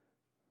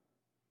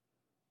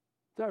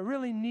 Do I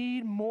really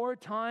need more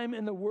time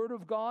in the Word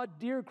of God?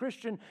 Dear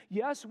Christian,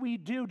 yes, we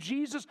do.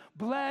 Jesus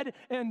bled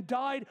and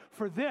died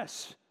for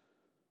this.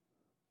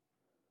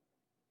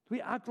 Do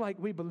we act like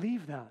we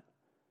believe that?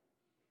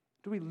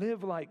 Do we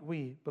live like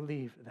we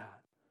believe that?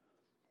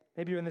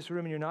 Maybe you're in this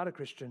room and you're not a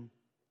Christian,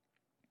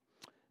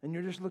 and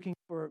you're just looking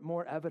for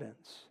more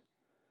evidence.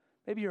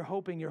 Maybe you're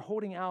hoping, you're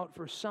holding out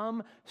for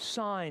some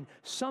sign,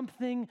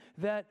 something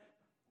that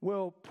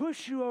will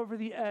push you over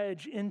the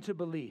edge into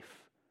belief.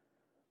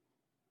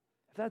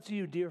 If that's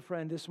you, dear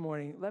friend, this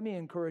morning, let me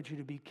encourage you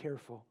to be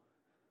careful.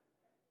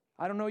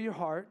 I don't know your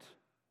heart.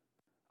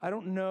 I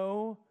don't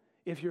know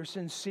if you're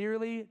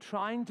sincerely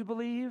trying to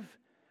believe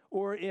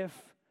or if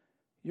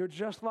you're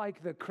just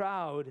like the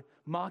crowd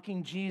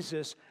mocking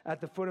Jesus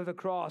at the foot of the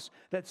cross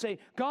that say,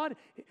 God,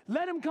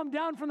 let him come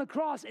down from the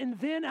cross and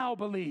then I'll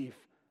believe.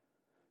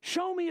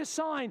 Show me a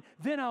sign,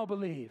 then I'll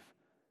believe.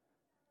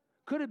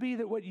 Could it be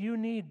that what you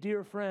need,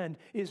 dear friend,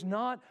 is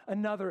not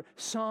another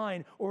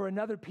sign or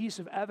another piece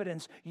of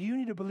evidence? You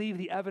need to believe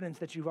the evidence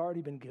that you've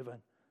already been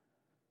given.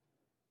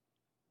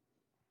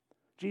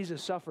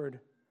 Jesus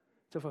suffered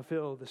to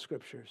fulfill the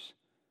Scriptures.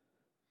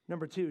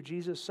 Number two,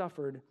 Jesus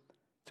suffered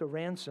to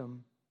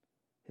ransom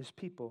his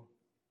people.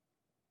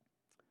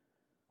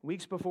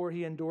 Weeks before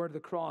he endured the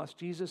cross,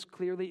 Jesus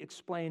clearly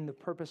explained the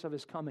purpose of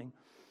his coming.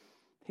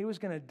 He was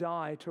going to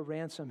die to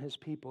ransom his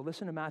people.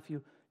 Listen to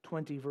Matthew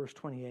 20, verse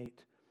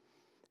 28.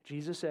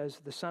 Jesus says,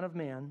 the Son of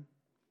Man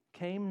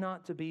came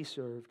not to be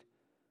served,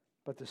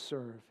 but to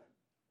serve,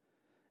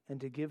 and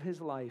to give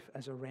his life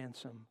as a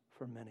ransom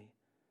for many.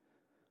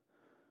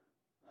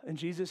 In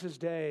Jesus'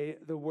 day,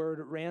 the word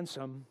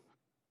ransom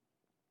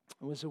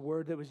was a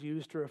word that was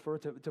used to refer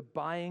to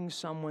buying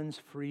someone's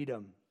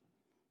freedom.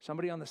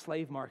 Somebody on the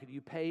slave market,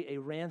 you pay a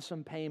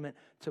ransom payment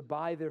to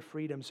buy their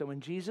freedom. So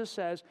when Jesus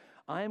says,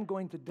 I am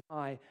going to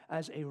die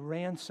as a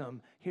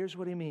ransom, here's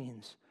what he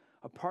means.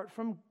 Apart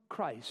from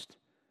Christ,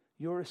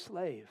 you're a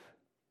slave.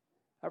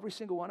 Every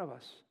single one of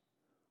us.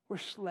 We're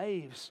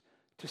slaves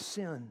to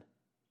sin.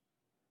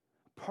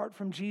 Apart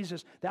from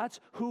Jesus, that's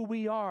who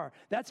we are.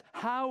 That's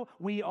how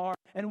we are.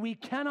 And we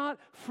cannot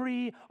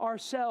free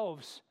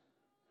ourselves.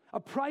 A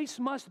price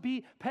must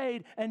be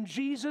paid, and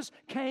Jesus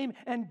came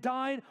and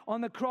died on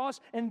the cross,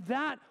 and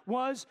that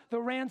was the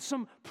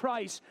ransom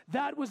price.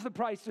 That was the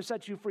price to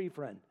set you free,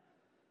 friend.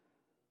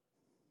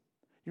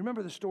 You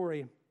remember the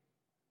story of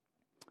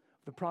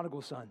the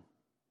prodigal son?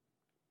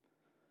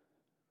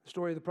 The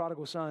story of the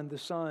prodigal son, the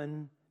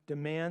son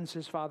demands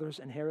his father's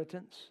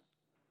inheritance,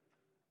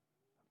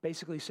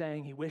 basically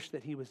saying he wished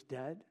that he was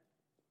dead.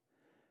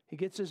 He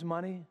gets his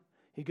money.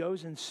 He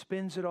goes and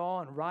spends it all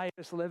on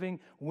riotous living,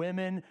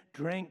 women,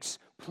 drinks,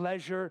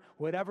 pleasure,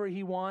 whatever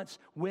he wants,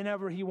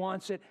 whenever he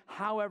wants it,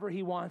 however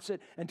he wants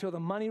it, until the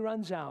money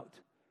runs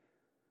out.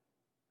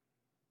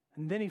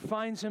 And then he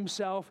finds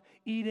himself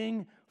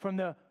eating from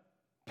the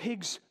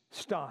pig's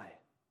sty.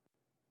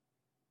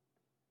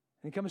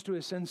 And he comes to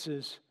his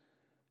senses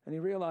and he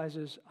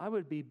realizes, I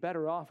would be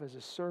better off as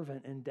a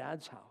servant in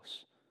Dad's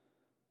house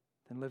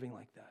than living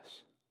like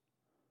this.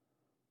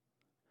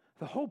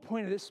 The whole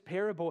point of this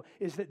parable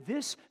is that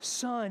this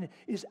son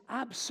is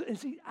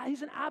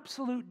he's an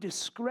absolute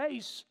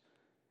disgrace.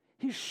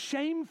 He's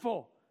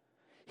shameful.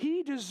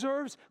 He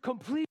deserves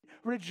complete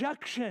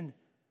rejection.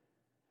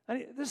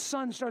 And this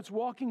son starts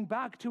walking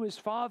back to his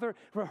father,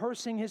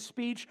 rehearsing his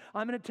speech.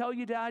 I'm going to tell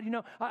you, Dad,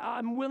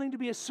 I'm willing to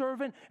be a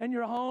servant in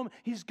your home.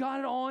 He's got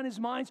it all in his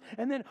mind.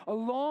 And then a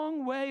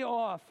long way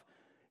off,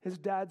 his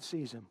dad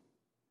sees him.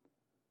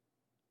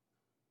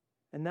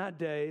 And that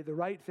day, the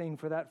right thing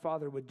for that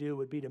father would do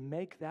would be to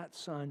make that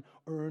son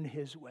earn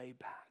his way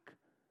back.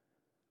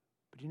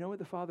 But you know what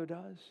the father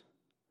does?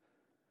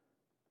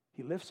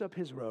 He lifts up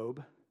his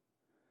robe,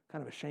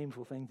 kind of a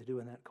shameful thing to do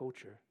in that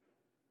culture,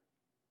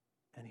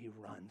 and he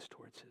runs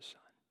towards his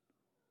son.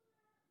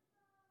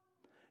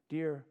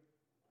 Dear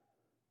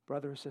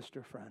brother,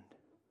 sister, friend,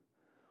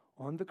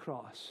 on the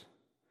cross,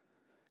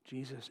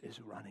 Jesus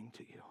is running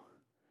to you.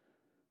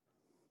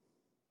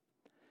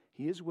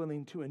 He is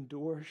willing to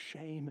endure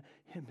shame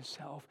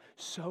himself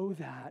so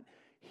that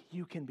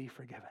you can be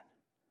forgiven.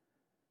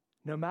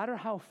 No matter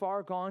how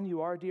far gone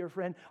you are, dear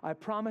friend, I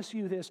promise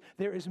you this,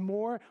 there is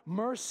more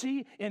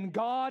mercy in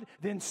God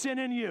than sin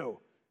in you.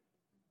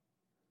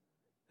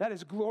 That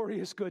is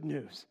glorious good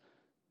news.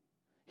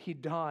 He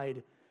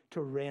died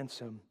to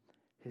ransom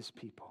his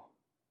people.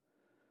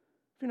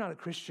 If you're not a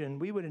Christian,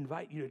 we would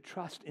invite you to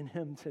trust in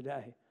him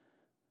today,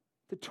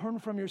 to turn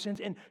from your sins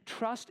and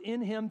trust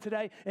in him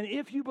today. And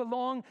if you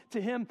belong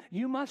to him,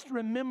 you must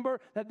remember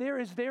that there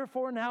is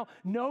therefore now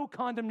no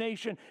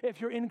condemnation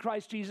if you're in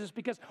Christ Jesus,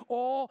 because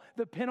all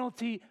the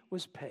penalty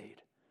was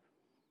paid.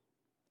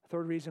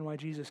 Third reason why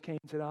Jesus came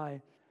to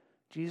die,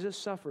 Jesus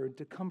suffered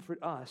to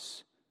comfort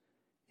us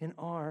in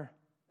our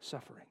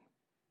suffering.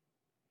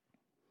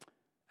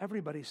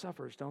 Everybody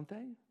suffers, don't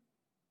they?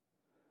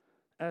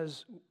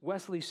 As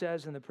Wesley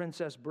says in The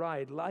Princess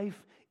Bride,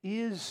 life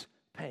is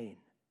pain.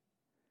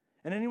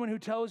 And anyone who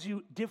tells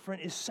you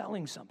different is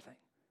selling something.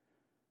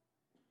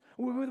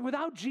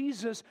 Without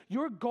Jesus,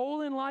 your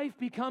goal in life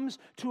becomes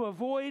to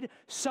avoid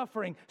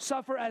suffering.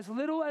 Suffer as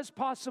little as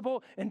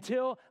possible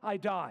until I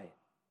die.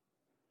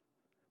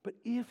 But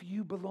if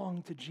you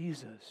belong to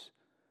Jesus,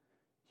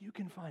 you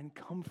can find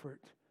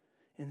comfort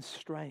and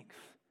strength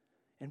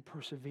and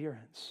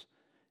perseverance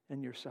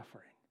in your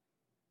suffering.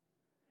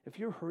 If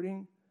you're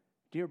hurting,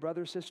 dear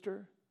brother,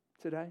 sister,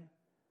 today,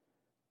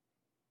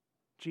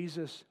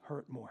 Jesus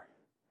hurt more.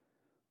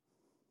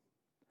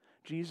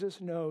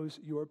 Jesus knows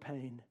your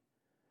pain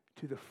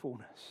to the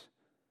fullness.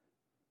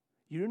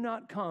 You do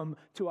not come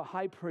to a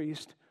high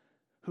priest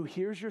who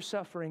hears your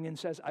suffering and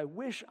says, I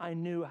wish I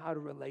knew how to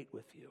relate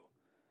with you.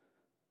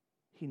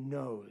 He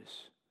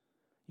knows.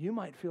 You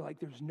might feel like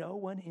there's no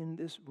one in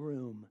this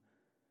room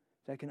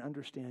that can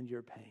understand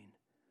your pain.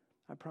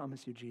 I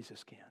promise you,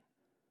 Jesus can.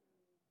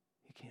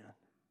 He can.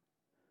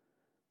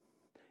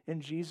 In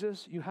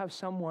Jesus, you have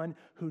someone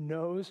who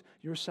knows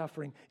your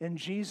suffering. In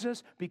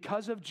Jesus,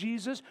 because of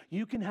Jesus,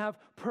 you can have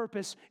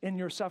purpose in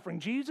your suffering.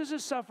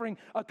 Jesus' suffering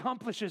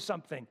accomplishes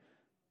something.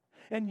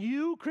 And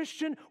you,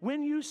 Christian,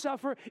 when you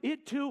suffer,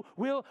 it too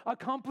will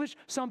accomplish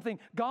something.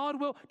 God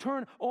will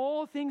turn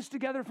all things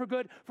together for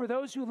good for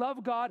those who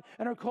love God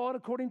and are called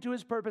according to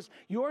his purpose.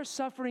 Your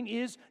suffering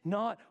is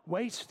not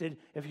wasted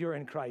if you're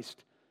in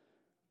Christ.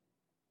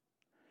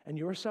 And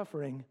your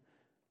suffering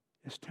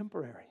is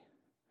temporary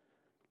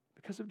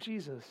because of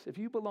Jesus. If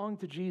you belong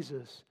to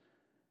Jesus,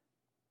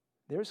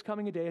 there's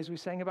coming a day, as we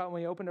sang about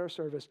when we opened our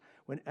service,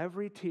 when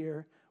every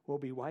tear will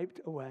be wiped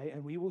away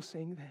and we will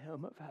sing the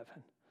hymn of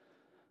heaven.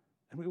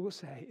 And we will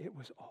say, it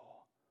was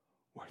all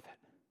worth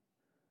it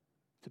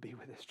to be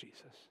with this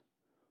Jesus.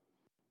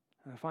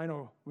 And the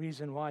final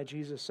reason why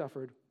Jesus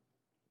suffered,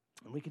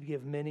 and we could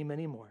give many,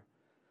 many more.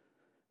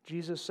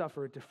 Jesus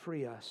suffered to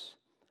free us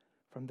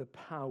from the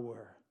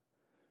power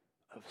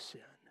of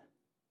sin.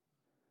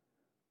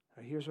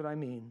 Now, here's what I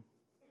mean.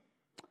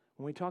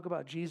 When we talk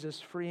about Jesus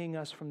freeing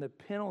us from the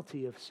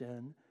penalty of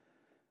sin,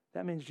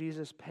 that means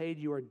Jesus paid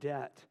your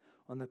debt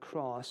on the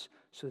cross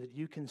so that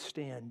you can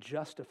stand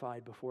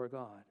justified before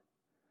God.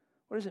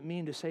 What does it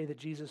mean to say that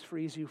Jesus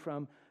frees you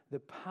from the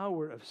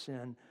power of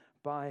sin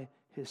by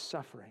his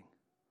suffering?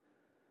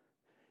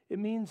 It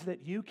means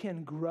that you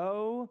can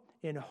grow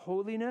in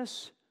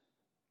holiness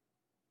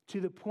to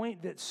the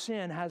point that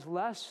sin has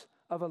less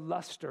of a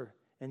luster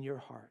in your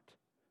heart.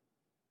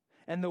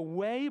 And the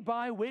way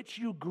by which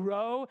you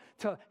grow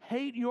to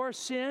hate your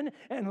sin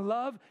and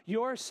love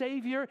your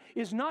Savior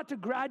is not to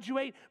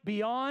graduate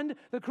beyond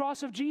the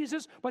cross of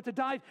Jesus, but to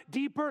dive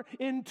deeper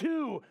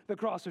into the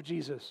cross of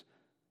Jesus.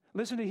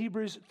 Listen to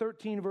Hebrews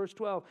 13, verse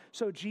 12.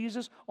 So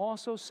Jesus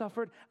also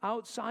suffered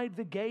outside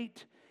the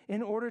gate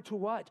in order to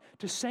what?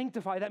 To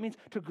sanctify. That means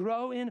to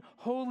grow in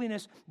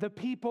holiness the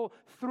people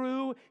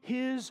through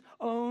his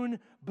own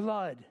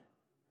blood.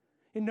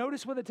 And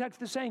notice what the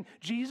text is saying.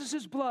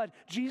 Jesus' blood,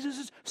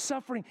 Jesus'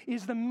 suffering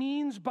is the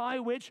means by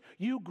which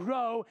you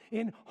grow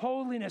in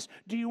holiness.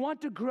 Do you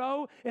want to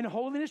grow in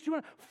holiness? Do you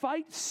want to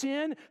fight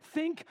sin?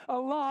 Think a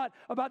lot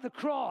about the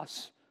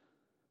cross.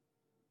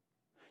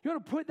 You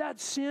want to put that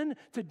sin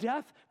to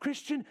death?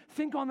 Christian,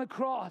 think on the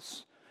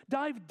cross.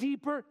 Dive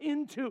deeper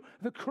into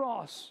the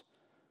cross.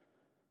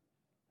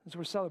 As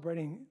we're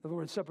celebrating the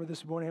Lord's Supper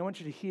this morning, I want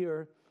you to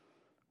hear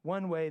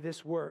one way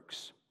this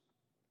works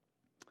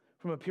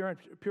from a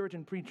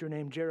Puritan preacher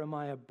named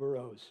Jeremiah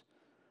Burroughs.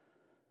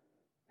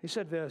 He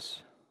said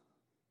this: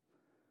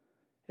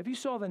 if you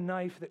saw the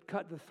knife that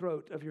cut the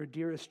throat of your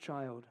dearest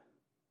child,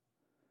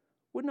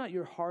 would not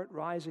your heart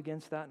rise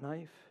against that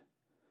knife?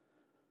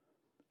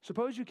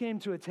 Suppose you came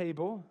to a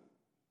table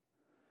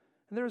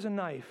and there was a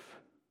knife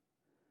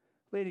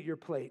laid at your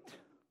plate.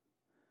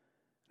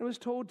 It was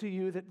told to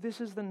you that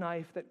this is the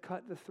knife that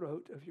cut the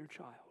throat of your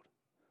child.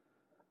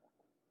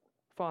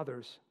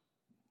 Fathers,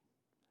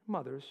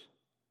 mothers,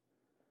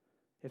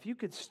 if you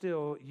could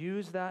still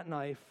use that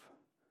knife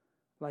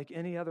like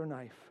any other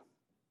knife,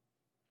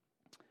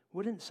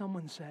 wouldn't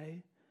someone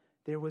say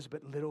there was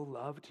but little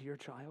love to your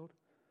child?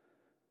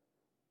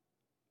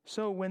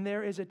 So when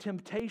there is a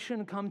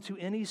temptation come to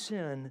any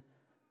sin,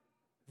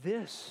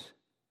 this,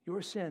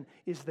 your sin,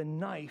 is the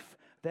knife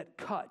that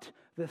cut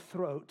the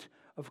throat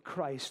of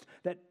Christ,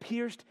 that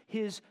pierced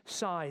his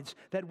sides,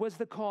 that was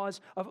the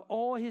cause of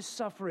all his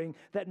suffering,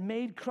 that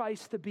made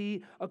Christ to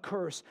be a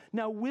curse.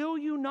 Now, will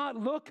you not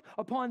look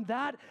upon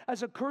that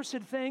as a cursed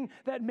thing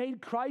that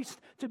made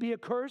Christ to be a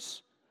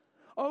curse?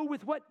 Oh,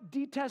 with what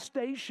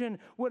detestation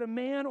would a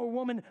man or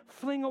woman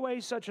fling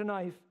away such a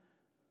knife?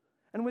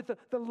 And with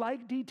the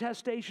like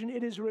detestation,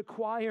 it is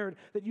required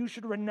that you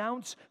should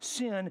renounce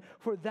sin,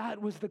 for that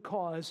was the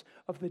cause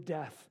of the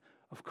death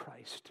of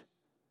Christ.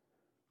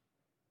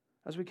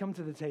 As we come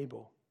to the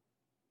table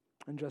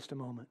in just a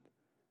moment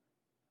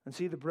and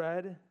see the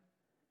bread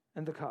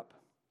and the cup,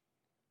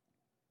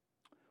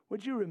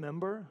 would you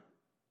remember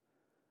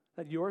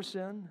that your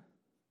sin,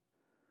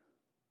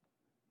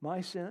 my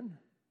sin,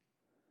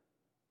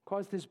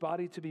 caused his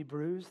body to be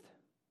bruised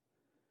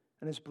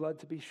and his blood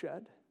to be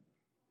shed?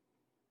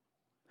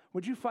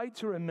 Would you fight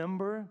to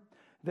remember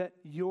that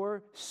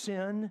your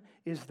sin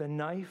is the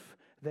knife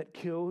that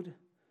killed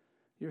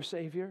your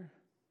Savior?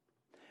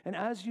 And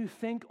as you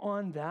think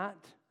on that,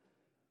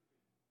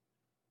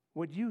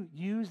 would you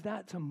use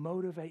that to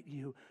motivate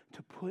you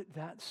to put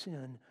that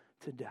sin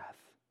to death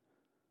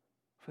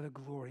for the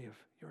glory of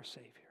your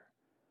Savior?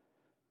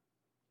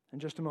 In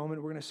just a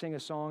moment, we're going to sing a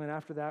song, and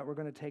after that, we're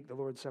going to take the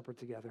Lord's Supper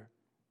together.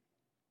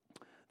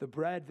 The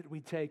bread that we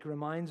take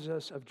reminds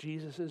us of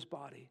Jesus'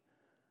 body,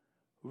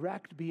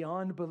 wrecked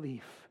beyond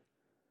belief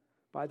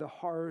by the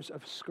horrors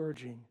of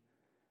scourging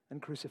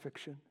and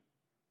crucifixion.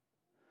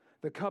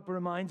 The cup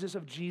reminds us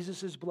of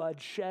Jesus'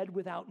 blood shed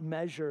without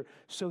measure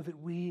so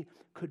that we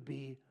could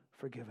be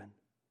forgiven.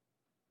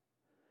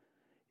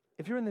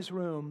 If you're in this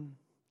room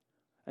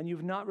and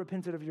you've not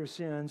repented of your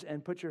sins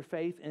and put your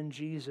faith in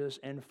Jesus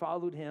and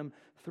followed him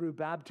through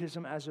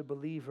baptism as a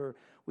believer,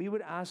 we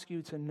would ask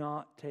you to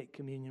not take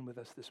communion with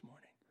us this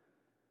morning.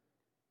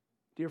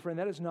 Dear friend,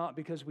 that is not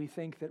because we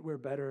think that we're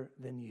better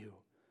than you.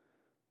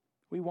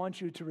 We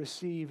want you to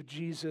receive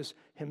Jesus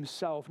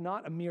himself,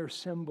 not a mere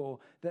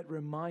symbol that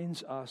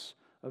reminds us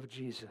of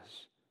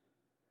Jesus.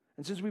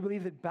 And since we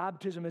believe that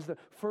baptism is the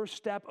first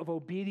step of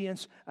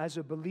obedience as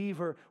a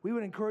believer, we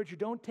would encourage you,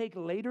 don't take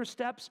later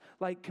steps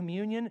like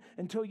communion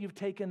until you've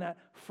taken that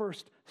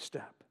first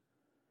step.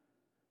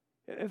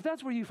 If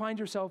that's where you find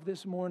yourself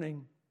this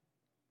morning,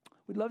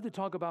 we'd love to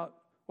talk about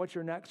what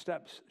your next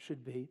steps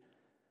should be.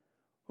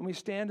 When we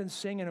stand and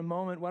sing in a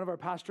moment, one of our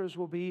pastors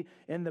will be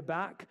in the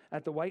back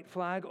at the white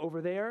flag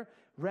over there,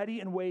 ready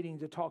and waiting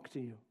to talk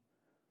to you.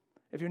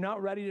 If you're not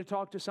ready to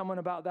talk to someone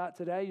about that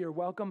today, you're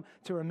welcome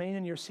to remain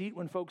in your seat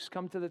when folks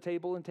come to the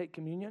table and take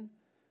communion.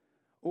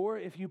 Or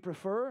if you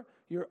prefer,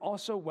 you're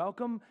also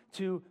welcome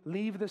to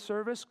leave the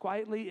service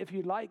quietly if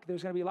you'd like.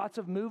 There's going to be lots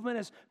of movement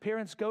as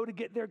parents go to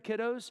get their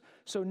kiddos,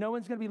 so no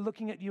one's going to be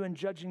looking at you and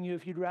judging you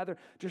if you'd rather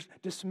just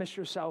dismiss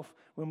yourself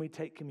when we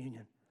take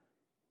communion.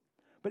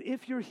 But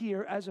if you're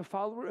here as a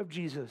follower of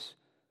Jesus,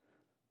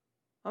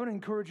 I'm going to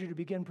encourage you to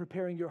begin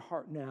preparing your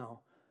heart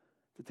now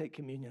to take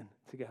communion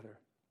together.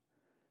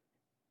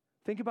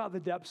 Think about the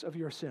depths of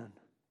your sin.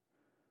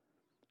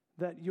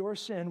 That your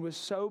sin was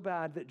so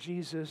bad that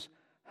Jesus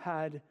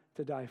had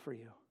to die for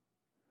you.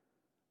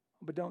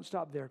 But don't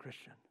stop there,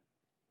 Christian.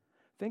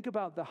 Think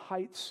about the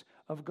heights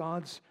of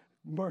God's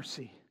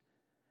mercy.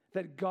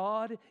 That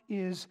God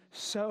is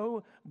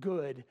so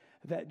good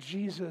that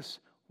Jesus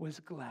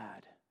was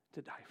glad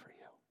to die for you.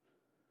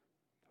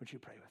 Would you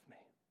pray with me?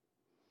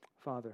 Father,